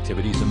recovery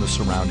activities in the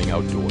surrounding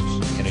outdoors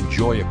and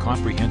enjoy a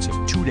comprehensive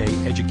 2-day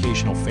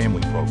educational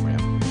family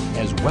program,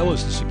 as well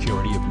as the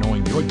security of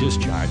knowing your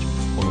discharge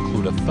will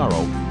include a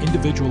thorough,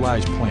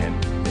 individualized plan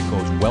that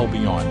goes well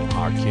beyond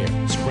our care.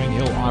 Spring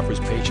Hill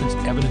offers patients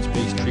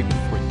evidence-based treatment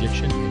for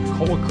addiction and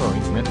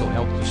co-occurring mental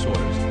health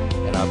disorders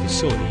at our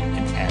facility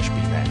in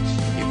Ashby, Mass.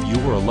 If you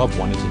or a loved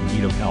one is in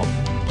need of help,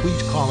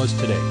 please call us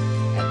today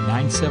at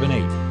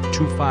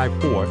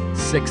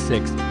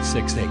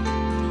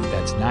 978-254-6668.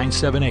 That's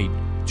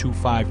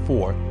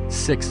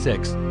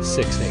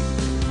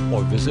 978-254-6668.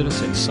 Or visit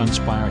us at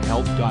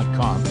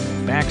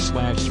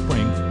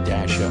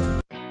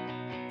sunspirehealth.com/spring-hill.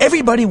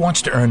 Everybody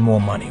wants to earn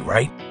more money,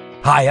 right?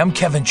 Hi, I'm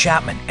Kevin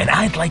Chapman, and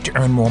I'd like to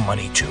earn more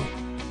money too.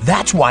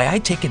 That's why I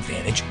take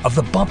advantage of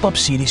the Bump Up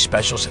CD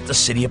specials at the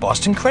City of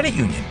Boston Credit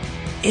Union.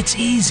 It's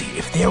easy.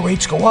 If their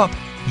rates go up,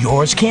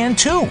 yours can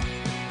too.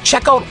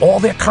 Check out all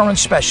their current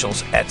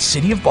specials at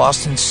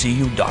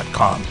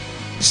cityofbostoncu.com.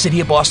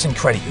 City of Boston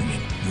Credit Union,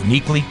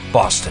 uniquely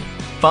Boston.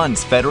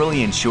 Funds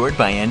federally insured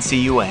by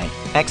NCUA.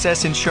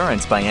 Excess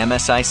insurance by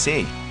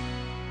MSIC.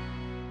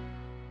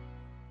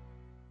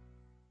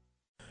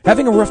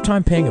 Having a rough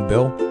time paying a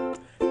bill?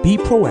 Be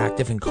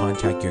proactive and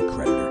contact your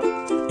creditor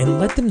and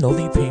let them know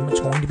that your payment's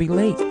going to be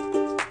late.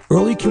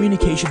 Early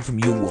communication from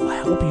you will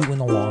help you in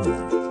the long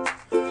run.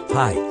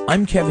 Hi,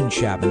 I'm Kevin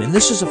Chapman, and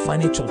this is a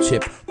financial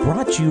tip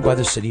brought to you by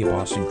the City of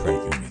Boston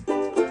Credit Union.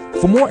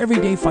 For more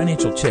everyday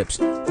financial tips,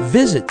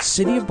 visit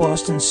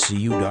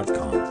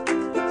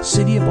cityofbostoncu.com.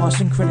 City of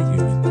Boston Credit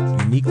Union,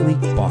 uniquely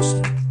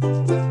Boston.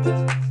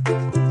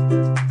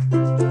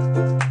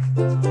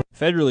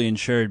 Federally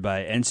insured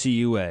by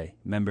NCUA,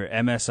 member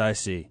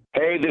MSIC.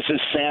 Hey, this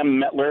is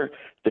Sam Metler,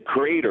 the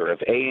creator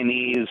of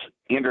A&E's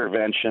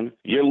Intervention.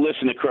 You're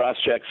listening to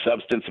Crosscheck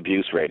Substance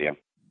Abuse Radio.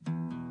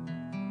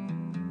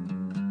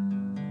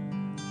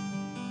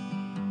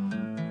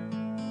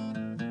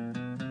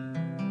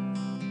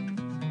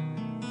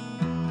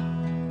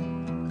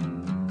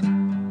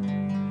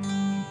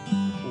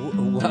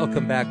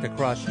 Welcome back to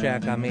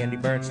Crosscheck. I'm Andy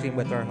Bernstein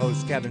with our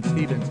host, Kevin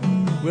Stevens,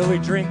 Willie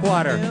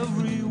Drinkwater,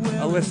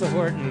 Alyssa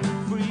Horton,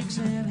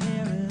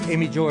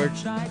 Amy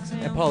George,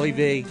 and Paulie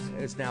V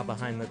is now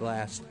behind the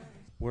glass.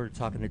 We're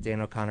talking to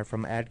Dan O'Connor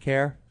from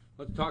AdCare.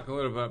 Let's talk a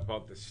little bit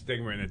about the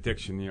stigma and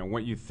addiction.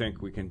 What you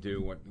think we can do,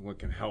 what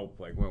can help.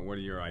 Like, what are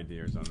your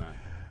ideas on that?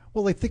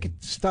 Well, I think it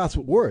starts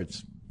with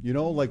words.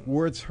 Like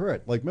words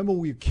hurt. Like, remember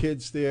we were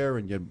kids there,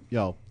 and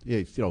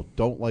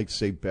don't like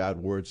say bad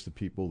words to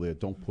people there.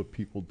 Don't put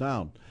people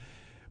down.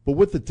 But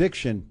with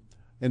addiction,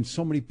 and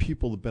so many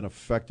people have been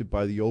affected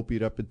by the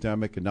opiate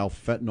epidemic, and now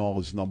fentanyl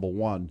is number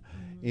one.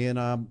 And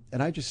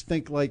I just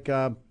think all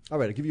right,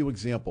 I'll give you an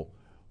example.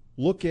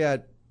 Look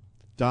at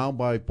down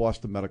by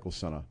Boston Medical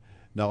Center.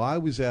 Now, I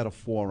was at a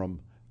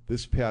forum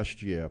this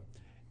past year,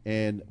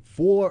 and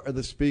 4 of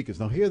the speakers.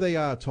 Now, here they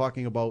are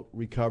talking about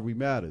Recovery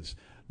Matters.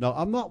 Now,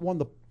 I'm not one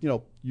to,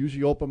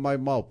 usually open my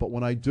mouth, but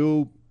when I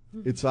do,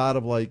 it's out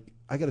of like,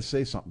 I got to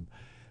say something.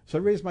 So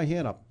I raised my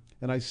hand up,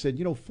 and I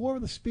said, 4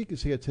 of the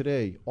speakers here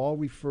today all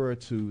refer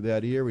to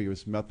that area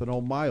as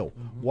methadone mile.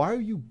 Why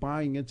are you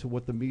buying into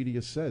what the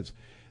media says?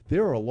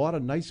 There are a lot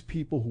of nice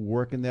people who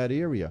work in that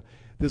area.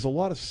 There's a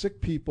lot of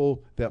sick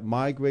people that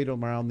migrate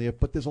around there,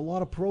 but there's a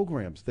lot of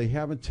programs they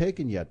haven't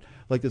taken yet.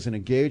 Like there's an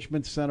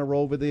engagement center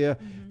over there.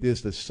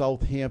 There's the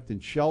Southampton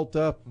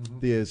Shelter.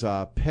 There's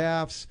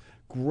PAFS,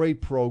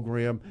 great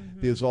program.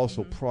 There's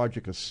also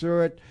Project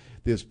Assert.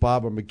 There's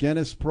Barbara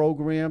McGinnis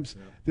programs.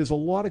 There's a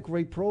lot of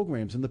great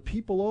programs. And the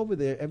people over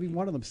there, every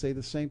one of them say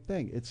the same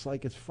thing. It's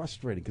like it's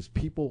frustrating because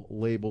people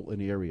label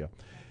an area.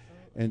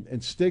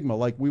 And stigma,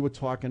 like we were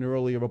talking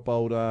earlier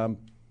about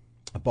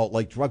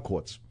like drug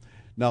courts.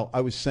 Now,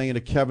 I was saying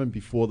to Kevin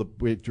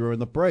during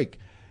the break,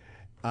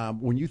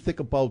 when you think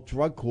about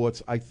drug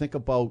courts, I think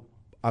about,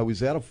 I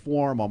was at a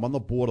forum, I'm on the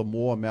board of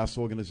MORE, Mass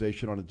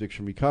Organization on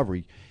Addiction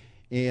Recovery,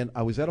 and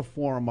I was at a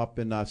forum up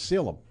in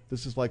Salem.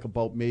 This is like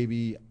about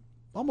maybe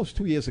almost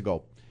 2 years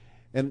ago.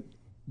 And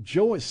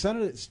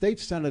State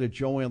Senator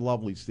Joanne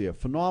Lovely's there,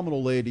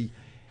 phenomenal lady,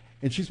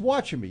 and she's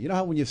watching me. You know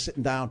how when you're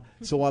sitting down,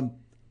 so I'm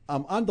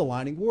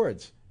underlining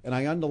words, and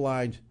I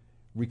underlined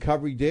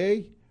Recovery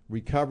Day,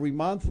 Recovery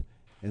Month,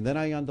 and then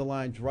I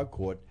underlined drug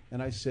court, and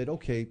I said,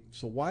 okay,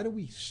 so why do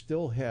we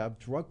still have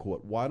drug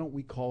court? Why don't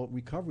we call it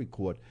recovery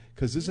court?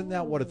 Because isn't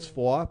that what it's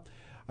for?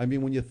 I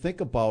mean, when you think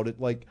about it,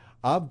 like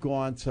I've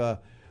gone to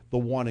the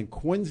one in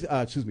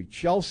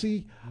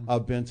Chelsea.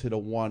 I've been to the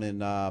one in,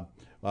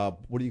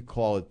 what do you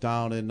call it,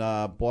 down in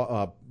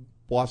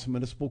Boston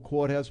Municipal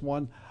Court has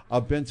one.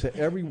 I've been to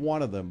every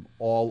one of them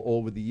all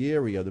over the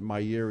area,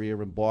 my area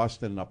in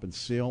Boston and up in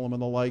Salem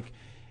and the like.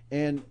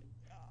 And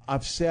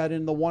I've sat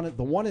in the one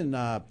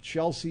in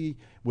Chelsea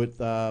with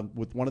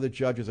one of the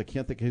judges. I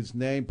can't think of his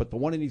name, but the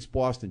one in East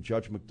Boston,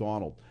 Judge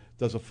McDonald,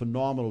 does a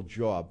phenomenal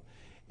job.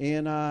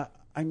 And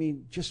I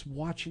mean, just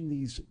watching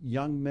these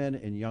young men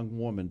and young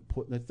women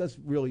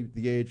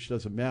the age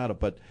doesn't matter,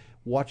 but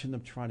watching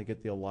them trying to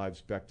get their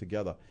lives back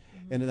together.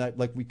 And then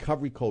like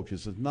recovery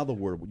coaches is another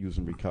word we use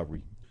in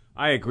recovery.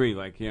 I agree.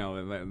 Like,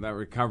 that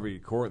recovery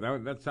court,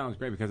 that sounds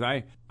great because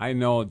I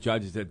know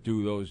judges that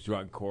do those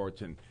drug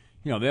courts, and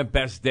their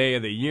best day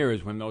of the year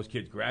is when those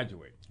kids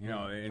graduate.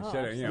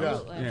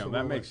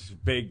 That makes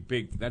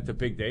big. That's a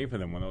big day for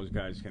them when those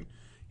guys can,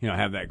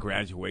 have that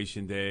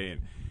graduation day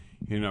and,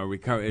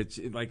 recover. It's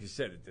like you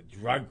said, it's a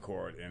drug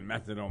court and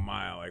methadone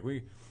mile.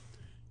 Like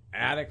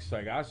addicts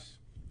like us,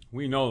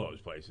 we know those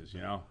places.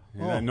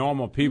 The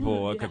normal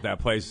people look at that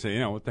place and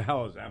say, what the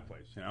hell is that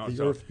place?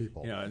 The earth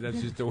people.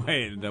 That's just the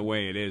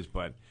way it is.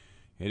 But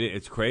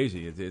it's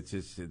crazy. It's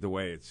just the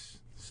way it's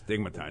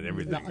stigmatized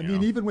everything. I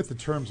mean, even with the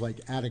terms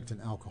like addict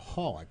and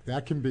alcoholic,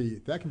 that can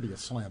be a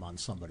slam on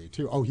somebody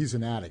too. Oh, he's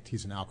an addict.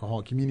 He's an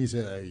alcoholic. You mean he's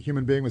a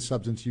human being with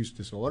substance use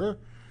disorder?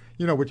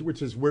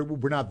 Which is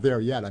we're not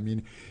there yet. I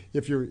mean,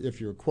 if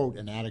you're quote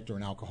an addict or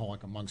an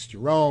alcoholic amongst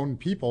your own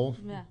people,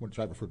 which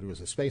I refer to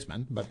as a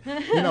spaceman, but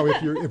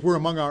if we're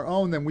among our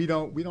own, then we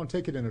don't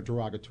take it in a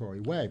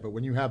derogatory way. But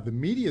when you have the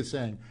media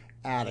saying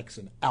addicts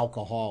and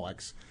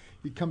alcoholics,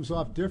 it comes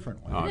off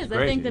differently. It is.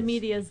 I think the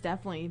media is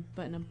definitely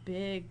been a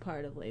big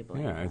part of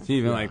labeling. Yeah, it's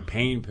even like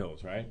pain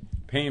pills, right?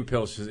 Pain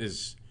pills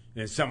is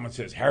someone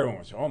says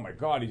heroin, so, oh my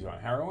God, he's on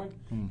heroin,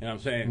 and I'm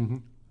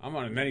saying. I'm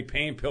on as many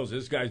pain pills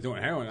as this guy's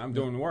doing heroin. I'm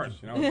doing worse,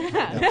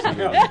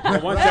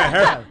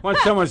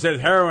 Once someone says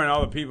heroin,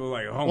 all the people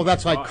are like, oh, well,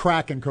 that's like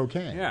crack and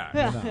cocaine.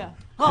 Yeah.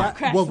 Oh,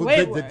 crack's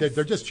way worse.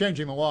 They're just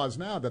changing the laws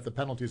now that the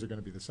penalties are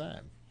going to be the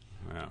same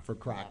for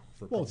crack.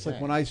 Well, it's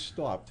like when I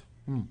stopped,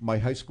 my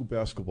high school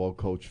basketball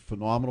coach,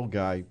 phenomenal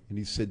guy, and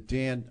he said,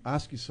 Dan,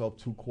 ask yourself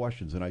 2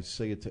 questions, and I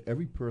say it to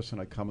every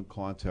person I come in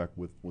contact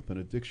with an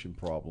addiction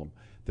problem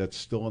that's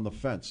still on the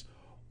fence.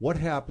 What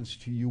happens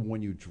to you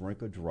when you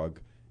drink a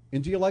drug?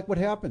 And do you like what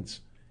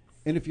happens?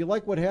 And if you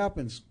like what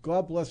happens,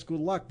 God bless, good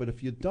luck. But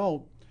if you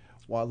don't,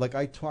 well, like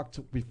I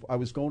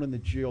was going in the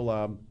jail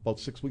about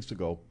 6 weeks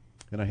ago,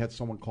 and I had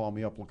someone call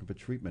me up looking for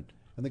treatment.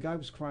 And the guy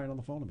was crying on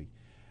the phone to me.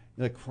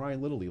 Like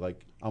crying literally,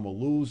 like, I'm a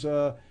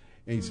loser.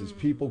 And he says,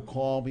 people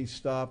call me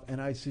stuff.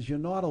 And I says, you're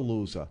not a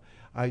loser.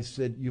 I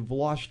said, you've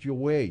lost your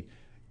way.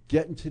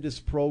 Get into this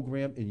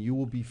program and you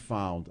will be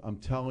found. I'm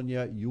telling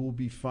you, you will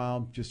be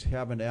found. Just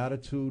have an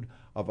attitude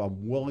of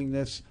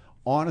unwillingness.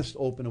 Honest,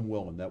 open, and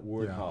willing. That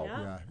word,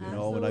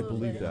 and I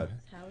believe that.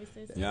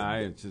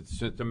 It's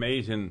just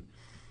amazing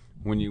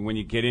when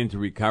you get into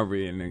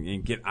recovery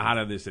and get out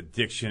of this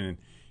addiction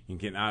and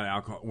get out of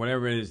alcohol,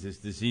 whatever it is, this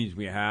disease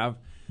we have.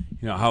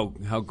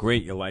 How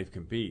great your life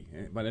can be,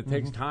 but it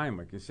takes time.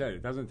 Like you said,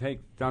 it doesn't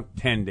take not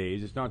 10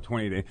 days. It's not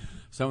 20 days.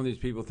 Some of these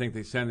people think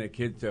they send their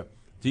kid to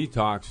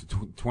detox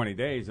 20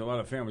 days. A lot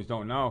of families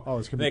don't know. Oh,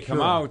 it's gonna be they come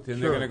cured. out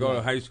and they're going to go to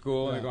Yeah. high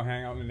school. Yeah. They go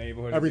hang out in the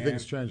neighborhood.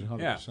 Everything's again. changed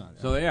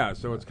 100%. Yeah.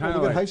 So it's kind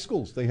Look of at like high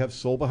schools. They have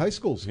sober high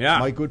schools. Yeah.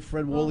 My good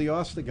friend Willie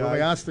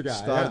Osterguy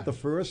started the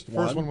first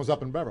one. First one was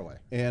up in Beverly.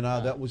 And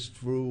that was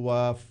through,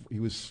 he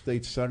was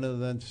state senator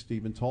then,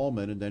 Stephen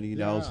Tolman, and then he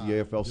now is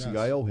the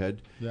AFL-CIO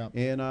head. Yeah.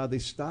 And they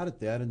started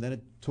that, and then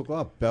it took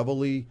off.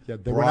 Beverly, Yeah,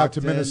 they went out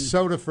to Brockton.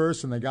 Minnesota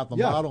first, and they got the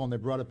Yeah. model, and they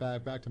brought it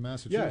back to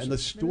Massachusetts. Yeah, and the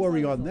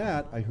story on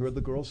that, I heard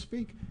the girl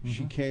speak.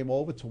 She came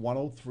over to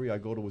 103. I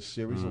go to a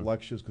series of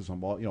lectures because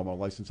I'm a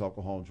licensed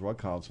alcohol and drug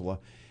counselor,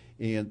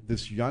 and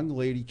this young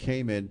lady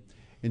came in,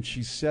 and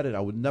she said it.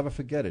 I would never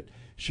forget it.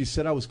 She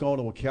said I was going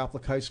to a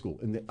Catholic high school,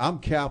 and I'm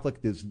Catholic.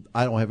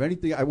 I don't have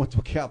anything. I went to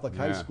a Catholic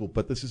high school,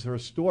 but this is her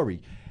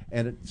story,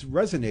 and it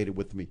resonated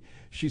with me.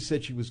 She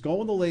said she was going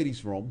to the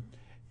ladies' room,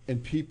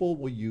 and people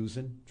were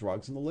using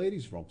drugs in the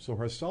ladies' room. So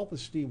her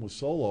self-esteem was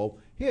so low.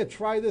 Here,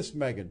 try this,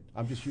 Megan.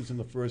 I'm just using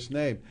the first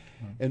name.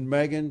 And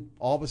Megan,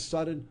 all of a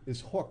sudden,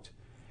 is hooked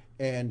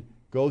and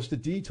goes to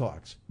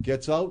detox,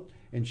 gets out,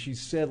 and she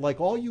said,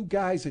 like all you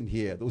guys in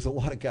here, there was a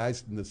lot of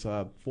guys in this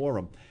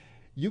forum,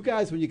 you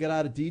guys, when you get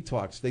out of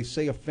detox, they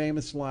say a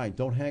famous line,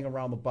 don't hang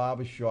around the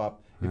barber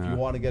shop if you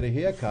want to get a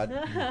haircut.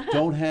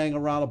 Don't hang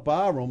around a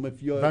bar room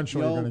if you're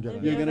Eventually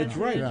you're going to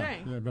drink.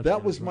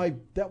 That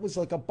was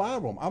like a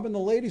bar room. I'm in the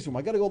ladies' room.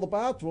 I got to go to the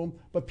bathroom,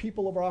 but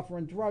people are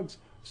offering drugs.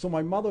 So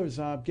my mother's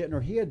getting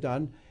her hair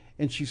done,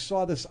 and she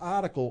saw this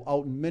article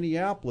out in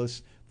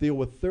Minneapolis. There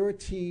were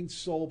 13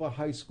 sober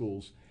high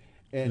schools,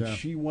 and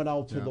she went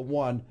out to the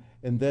one.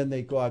 And then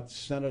they got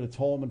Senator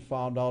Tolman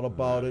found out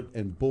about it,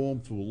 and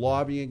boom, through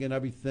lobbying and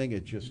everything,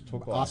 it just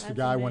took off. Oscar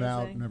guy went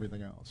out and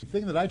everything else. The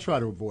thing that I try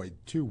to avoid,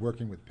 too,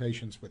 working with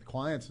patients, with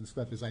clients and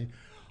stuff, is I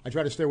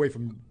try to stay away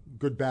from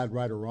good, bad,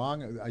 right, or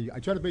wrong. I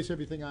try to base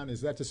everything on,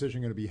 is that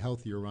decision going to be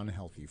healthy or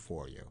unhealthy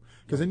for you?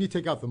 Because then you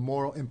take out the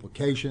moral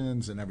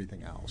implications and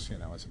everything else,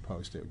 as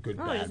opposed to good,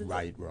 bad,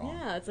 right, wrong.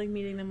 Yeah, it's like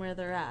meeting them where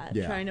they're at,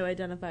 trying to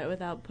identify it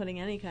without putting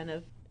any kind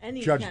of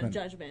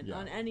judgment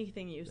on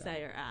anything you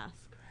say or ask.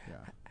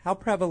 How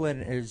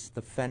prevalent is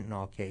the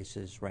fentanyl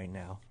cases right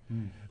now?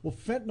 Well,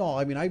 fentanyl,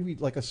 I mean, I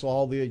read, like us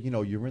all there,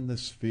 you're in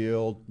this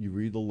field, you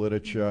read the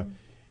literature,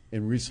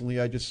 and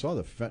recently I just saw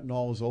that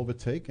fentanyl is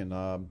overtaken,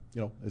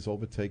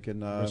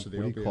 what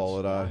do you call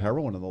it,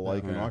 heroin and the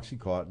like, and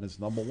Oxycontin is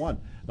number one.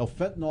 Now,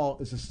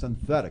 fentanyl is a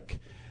synthetic.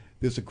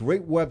 There's a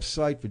great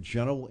website for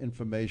general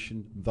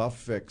information, The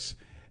Fix,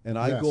 and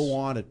I go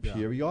on it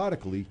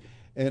periodically,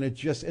 and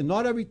and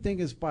not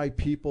everything is by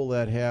people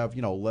that have,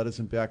 letters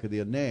in back of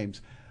their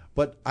names.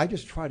 But I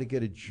just try to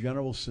get a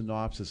general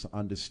synopsis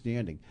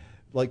understanding.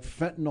 Like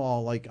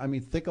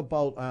fentanyl, think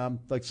about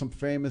like some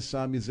famous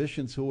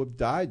musicians who have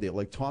died there,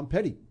 like Tom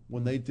Petty,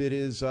 when they did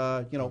his,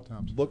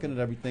 looking at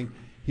everything,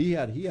 he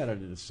had it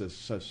in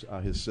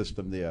his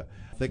system there.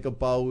 Think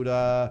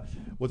about,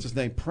 what's his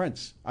name,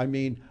 Prince. I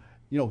mean,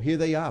 here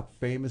they are,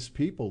 famous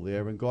people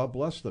there, and God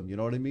bless them. You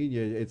know what I mean?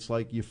 It's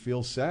like you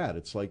feel sad.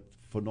 It's like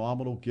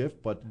phenomenal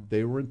gift, but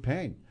they were in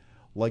pain.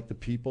 Like the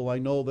people I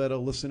know that are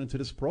listening to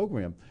this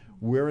program.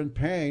 We're in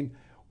pain.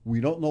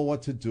 We don't know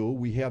what to do.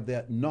 We have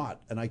that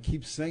knot. And I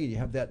keep saying you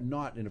have that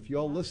knot. And if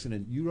you're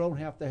listening, you don't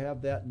have to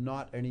have that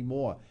knot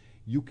anymore.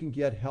 You can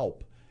get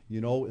help.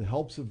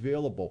 Help's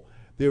available.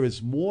 There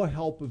is more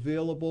help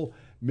available.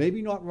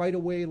 Maybe not right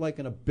away like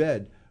in a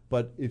bed,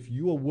 but if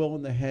you are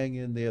willing to hang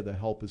in there, the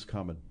help is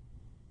coming.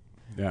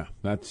 Yeah,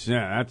 that's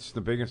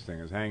the biggest thing,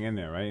 is hang in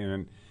there,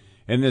 right?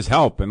 And there's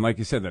help. And like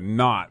you said, the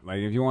knot. Like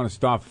if you want to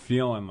stop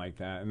feeling like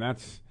that, and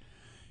that's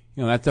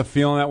a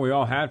feeling that we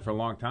all had for a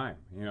long time,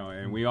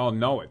 and we all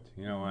know it,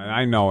 and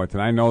I know it,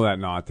 and I know that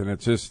knot, and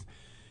it's just,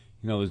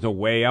 there's a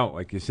way out.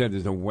 Like you said,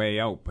 there's a way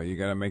out, but you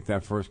got to make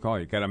that first call.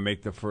 You got to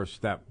make the first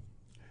step.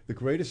 The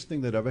greatest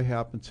thing that ever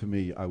happened to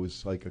me, I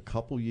was like a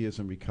couple years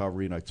in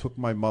recovery, and I took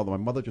my mother. My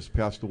mother just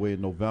passed away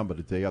in November,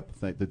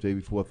 the day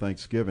before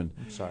Thanksgiving.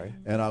 I'm sorry.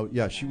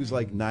 And she was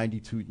like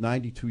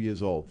 92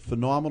 years old.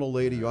 Phenomenal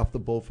lady off the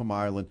boat from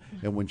Ireland.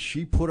 And when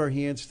she put her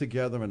hands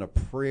together in a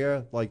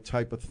prayer-like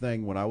type of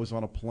thing, when I was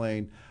on a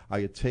plane,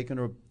 I had taken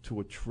her to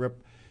a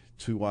trip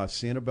to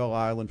Sanibel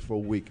Island for a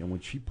week. And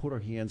when she put her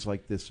hands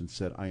like this and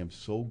said, "I am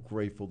so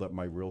grateful that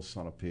my real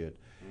son appeared,"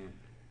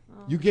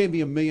 you gave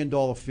me $1 million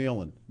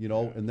feeling,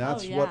 and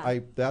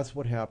that's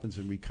what happens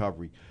in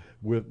recovery.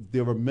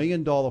 There are $1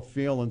 million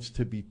feelings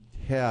to be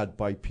had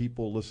by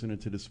people listening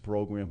to this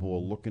program who are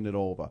looking it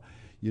over.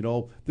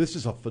 This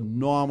is a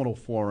phenomenal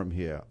forum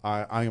here.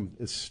 I am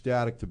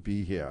ecstatic to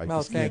be here. I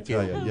just can't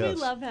tell you. Yes.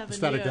 We love having you.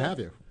 Ecstatic to have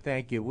you.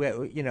 Thank you.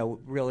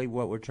 Really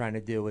what we're trying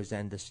to do is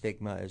end the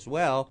stigma as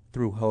well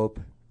through hope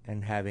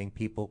and having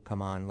people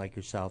come on like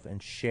yourself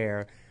and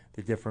share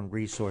the different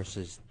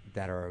resources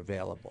that are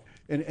available.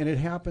 And it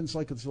happens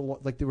like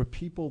there were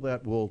people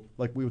that will,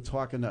 like we were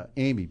talking to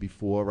Amy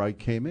before I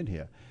came in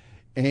here.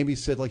 Amy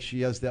said like she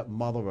has that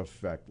mother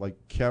effect, like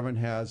Kevin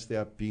has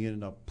that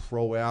being a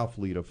pro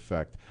athlete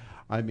effect.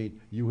 I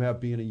mean, you have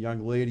being a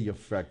young lady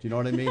effect. You know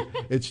what I mean?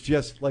 It's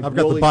just like I've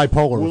got the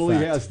bipolar Willie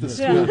effect. has the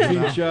school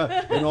teacher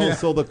and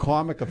also the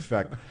comic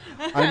effect.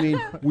 I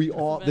mean,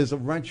 there's a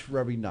wrench for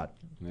every nut.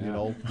 You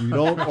know, we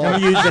don't.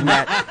 I'm using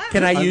that.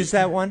 Can I use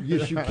that one?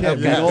 Yes, you can.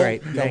 Okay,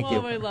 great. Thank you.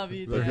 Oh, I love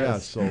you, Dan. Yeah.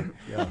 So,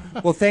 yeah.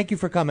 Well, thank you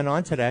for coming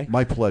on today.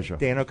 My pleasure.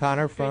 Dan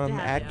O'Connor from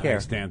AdCare.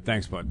 Thanks, Dan.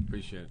 Thanks, bud.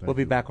 Appreciate it. We'll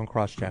be back on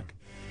Crosscheck.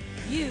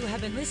 You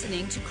have been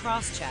listening to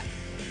Crosscheck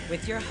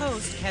with your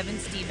host, Kevin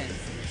Stevens.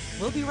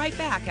 We'll be right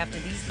back after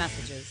these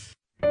messages.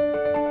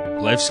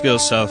 Life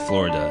Skills South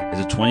Florida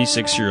is a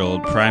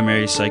 26-year-old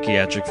primary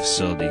psychiatric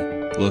facility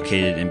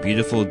located in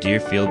beautiful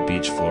Deerfield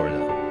Beach,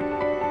 Florida.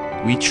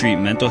 We treat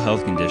mental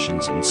health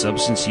conditions and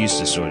substance use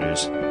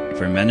disorders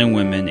for men and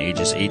women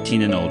ages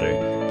 18 and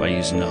older by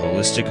using a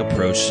holistic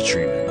approach to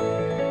treatment.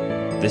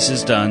 This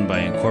is done by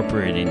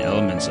incorporating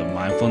elements of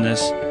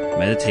mindfulness,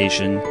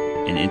 meditation,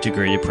 and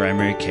integrated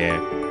primary care,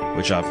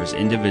 which offers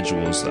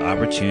individuals the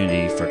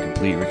opportunity for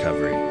complete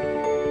recovery.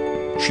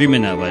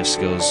 Treatment at Life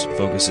Skills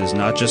focuses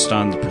not just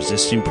on the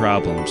persisting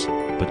problems,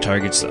 but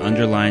targets the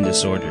underlying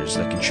disorders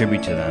that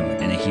contribute to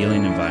them in a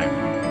healing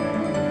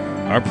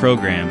environment. Our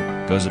program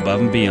goes above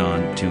and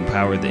beyond to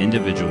empower the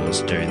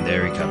individuals during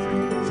their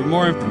recovery. For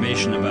more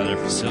information about our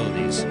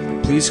facilities,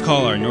 please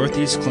call our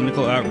Northeast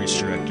Clinical Outreach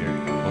Director,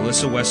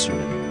 Melissa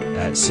Westerman,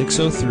 at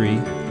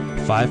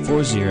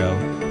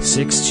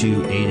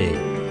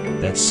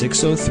 603-540-6288. That's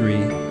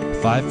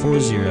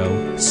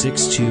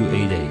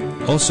 603-540-6288.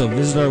 Also,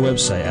 visit our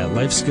website at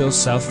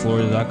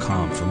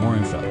lifeskillssouthflorida.com for more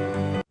info.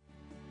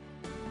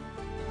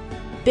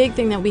 Big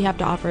thing that we have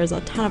to offer is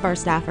a ton of our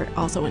staff are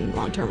also in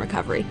long-term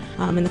recovery.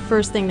 And the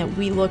first thing that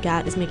we look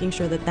at is making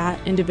sure that that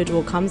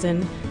individual comes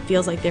in,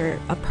 feels like they're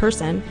a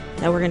person,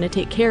 that we're going to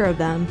take care of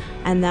them,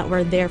 and that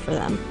we're there for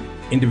them.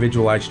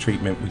 Individualized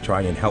treatment, we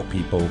try and help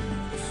people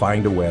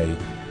find a way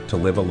to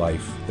live a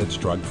life that's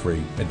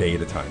drug-free a day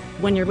at a time.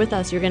 When you're with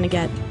us, you're going to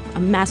get a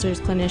master's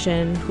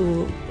clinician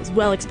who is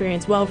well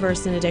experienced, well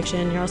versed in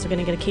addiction. You're also going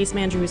to get a case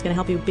manager who's going to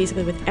help you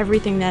basically with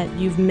everything that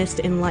you've missed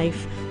in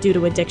life due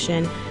to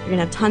addiction. You're going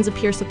to have tons of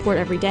peer support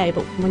every day,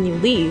 but when you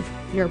leave,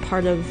 you're a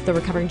part of the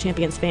Recovering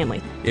Champions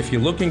family. If you're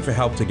looking for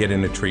help to get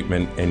into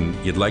treatment and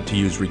you'd like to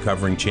use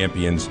Recovering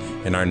Champions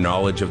and our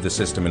knowledge of the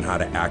system and how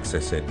to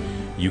access it,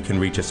 you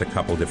can reach us a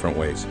couple different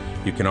ways.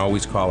 You can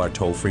always call our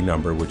toll-free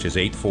number, which is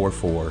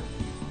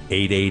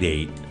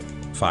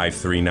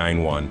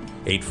 844-888-5391,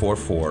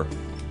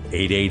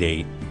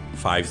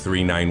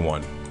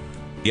 844-888-5391.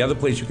 The other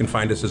place you can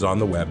find us is on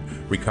the web,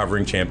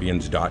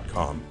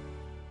 recoveringchampions.com.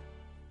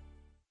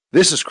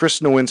 This is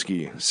Chris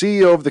Nowinski,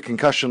 CEO of the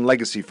Concussion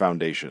Legacy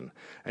Foundation,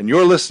 and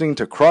you're listening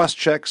to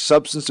Crosscheck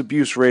Substance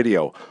Abuse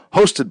Radio,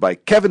 hosted by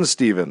Kevin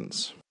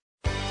Stevens.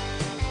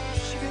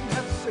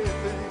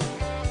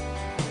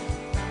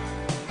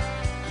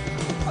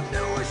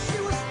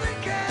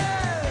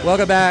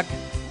 Welcome back,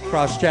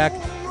 Crosscheck,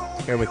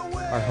 here with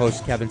our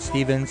host Kevin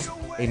Stevens,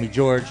 Amy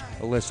George,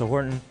 Alyssa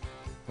Horton,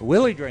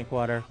 Willie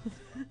Drinkwater,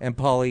 and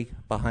Paulie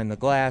behind the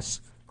glass.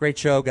 Great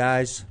show,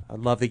 guys. I'd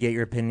love to get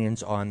your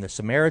opinions on the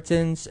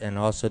Samaritans and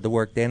also the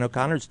work Dan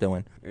O'Connor's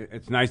doing.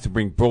 It's nice to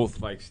bring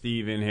both, like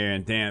Steve in here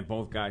and Dan,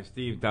 both guys.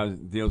 Steve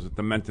deals with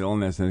the mental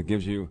illness, and it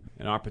gives you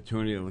an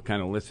opportunity to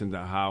kind of listen to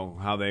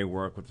how they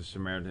work with the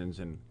Samaritans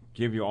and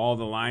give you all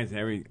the lines,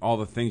 all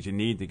the things you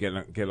need to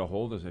get a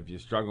hold of if you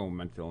struggle with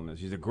mental illness.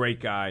 He's a great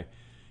guy.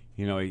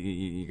 You know,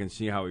 you can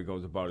see how he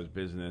goes about his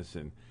business,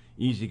 and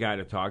easy guy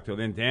to talk to.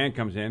 Then Dan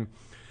comes in,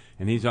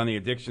 and he's on the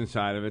addiction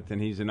side of it, and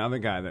he's another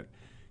guy that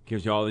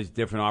gives you all these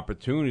different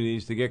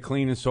opportunities to get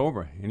clean and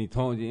sober. And he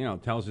tells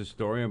his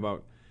story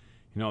about,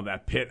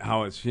 that pit,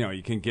 how it's,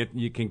 you can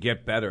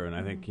get better. And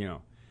I think,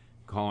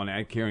 calling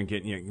AdCare and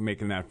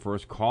making that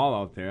first call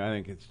out there, I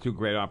think it's two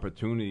great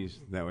opportunities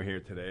that we're here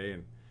today,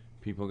 and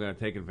people are going to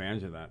take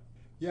advantage of that.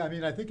 Yeah, I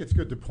mean, I think it's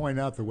good to point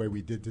out the way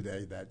we did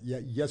today that,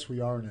 yes, we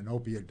are in an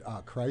opiate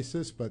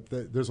crisis, but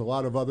there's a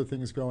lot of other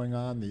things going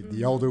on.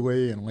 The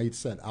elderly and late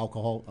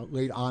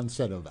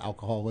onset of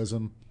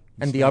alcoholism.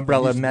 And the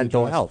umbrella of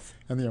mental health.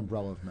 And the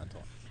umbrella of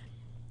mental health.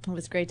 It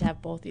was great to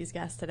have both these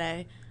guests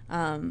today,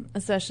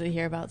 especially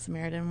hear about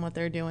Samaritan and what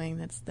they're doing.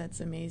 That's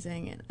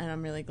amazing, and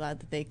I'm really glad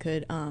that they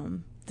could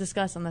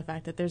discuss on the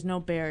fact that there's no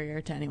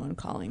barrier to anyone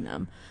calling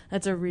them.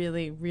 That's a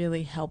really,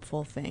 really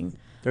helpful thing.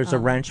 There's a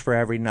wrench for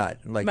every nut,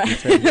 like you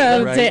said,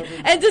 right?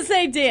 And to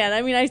say Dan,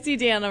 I mean, I see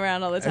Dan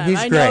around all the time.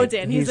 I know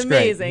Dan. He's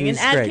amazing.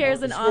 He's and AdCare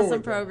is an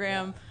awesome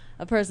program.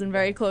 A person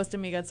very close to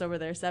me got sober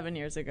there 7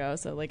 years ago,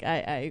 so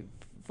I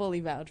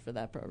fully vouch for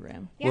that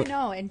program. Yeah,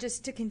 no, and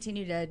just to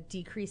continue to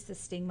decrease the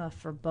stigma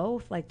for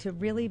both, like to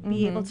really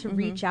be able to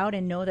reach out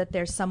and know that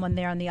there's someone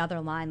there on the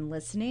other line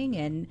listening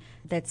and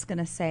that's going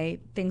to say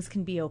things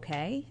can be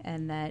okay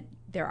and that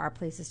there are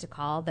places to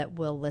call that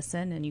will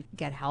listen and you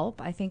get help.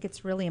 I think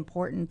it's really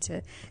important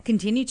to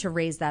continue to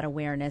raise that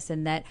awareness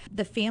and that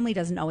the family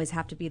doesn't always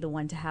have to be the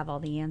one to have all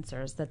the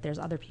answers, that there's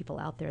other people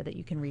out there that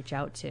you can reach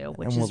out to,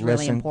 which is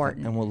really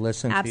important. And we'll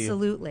listen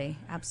Absolutely.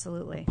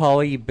 Absolutely.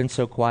 Paulie, you've been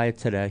so quiet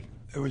today.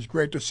 It was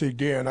great to see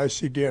Dan. I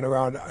see Dan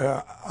around.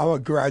 I'm a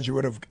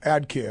graduate of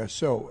AdCare,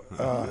 so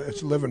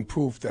it's living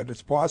proof that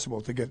it's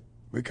possible to get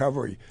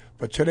recovery.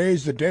 But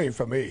today's the day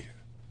for me.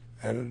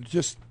 And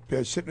just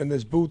sitting in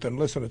this booth and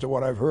listening to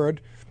what I've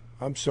heard,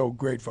 I'm so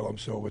grateful I'm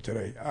sober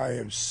today. I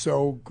am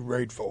so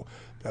grateful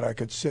that I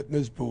could sit in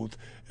this booth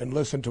and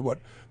listen to what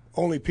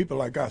only people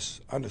like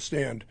us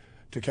understand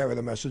to carry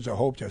the message of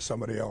hope to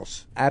somebody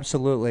else.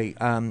 Absolutely.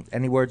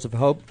 Any words of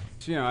hope?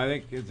 You know, I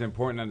think it's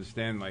important to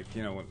understand, like,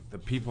 you know, the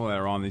people that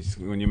are on these,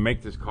 when you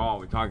make this call,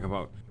 we talk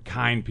about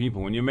kind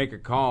people. When you make a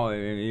call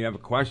and you have a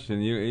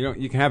question,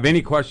 you can have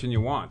any question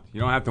you want.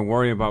 You don't have to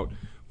worry about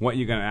what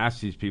you're going to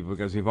ask these people,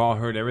 because we've all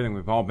heard everything.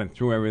 We've all been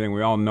through everything.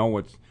 We all know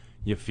what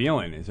you're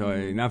feeling. So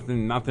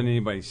nothing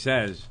anybody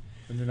says.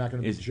 And you're not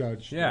going to be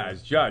judged. Yeah,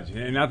 it's judged.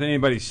 And nothing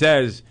anybody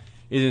says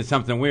isn't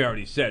something we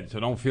already said. So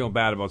don't feel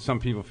bad about. Some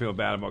people feel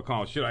bad about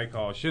calling. Should I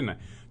call? Shouldn't I?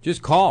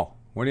 Just call.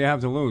 What do you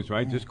have to lose,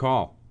 right? Just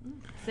call.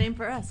 Same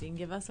for us. You can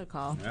give us a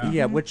call.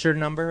 Yeah. What's your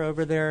number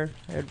over there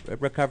at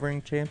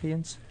Recovering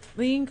Champions?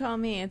 Well, you can call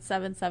me at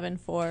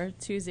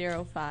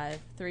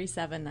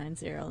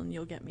 774-205-3790, and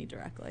you'll get me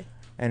directly.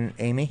 And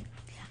Amy?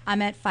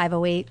 I'm at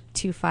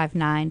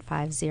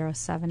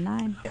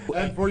 508-259-5079.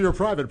 And for your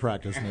private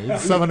practice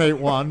needs,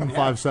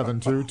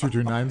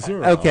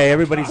 781-572-2290. Okay,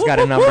 everybody's got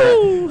a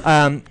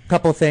number.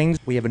 Couple things.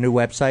 We have a new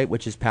website,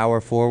 which is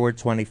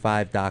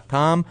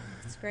powerforward25.com.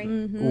 That's great.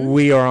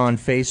 We are on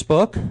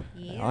Facebook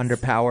under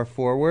Power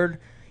Forward.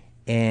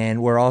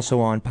 And we're also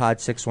on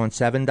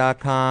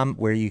pod617.com,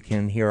 where you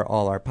can hear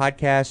all our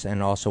podcasts,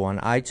 and also on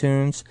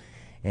iTunes.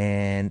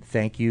 And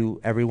thank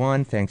you,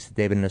 everyone. Thanks to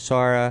David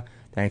Nassara.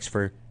 Thanks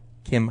for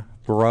Kim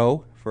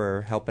Bro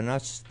for helping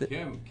us.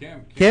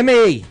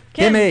 Kimmy.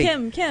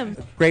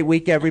 Great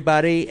week,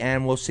 everybody,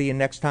 and we'll see you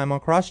next time on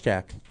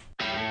Crosscheck.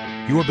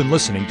 You have been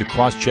listening to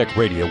Crosscheck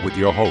Radio with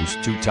your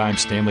host, two-time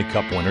Stanley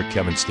Cup winner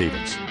Kevin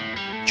Stevens.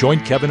 Join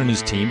Kevin and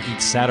his team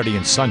each Saturday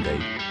and Sunday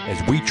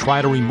as we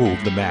try to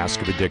remove the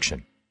mask of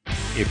addiction.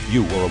 If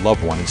you or a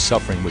loved one is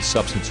suffering with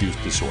substance use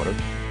disorder,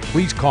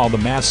 please call the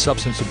Mass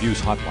Substance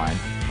Abuse Hotline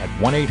at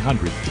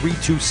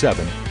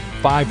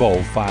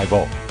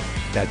 1-800-327-5050.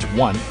 That's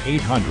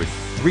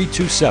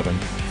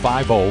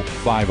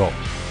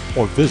 1-800-327-5050.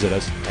 Or visit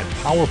us at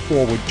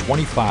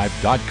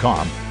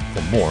powerforward25.com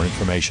for more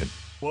information.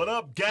 What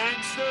up,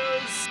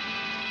 gangsters?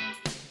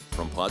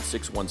 From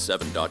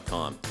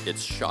pod617.com,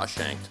 it's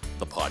Shawshanked,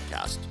 the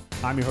podcast.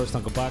 I'm your host,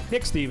 Uncle Buck.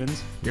 Nick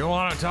Stevens. You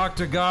want to talk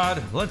to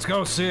God? Let's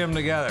go see him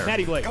together.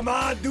 Matty Blake. Come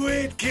on, do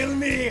it. Kill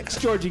me. It's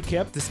Georgie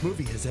Kip. This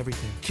movie has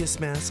everything. Kiss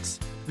masks,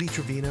 Lee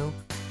Trevino.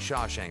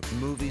 Shawshank.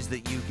 Movies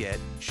that you get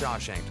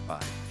Shawshanked by.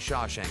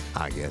 Shawshank.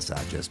 I guess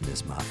I just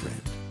miss my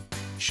friend.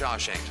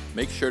 Shawshanked.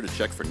 Make sure to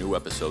check for new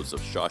episodes of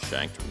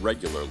Shawshanked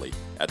regularly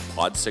at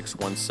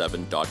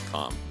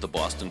pod617.com, the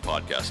Boston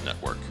Podcast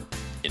Network.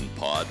 In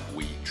Pod,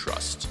 we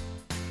trust.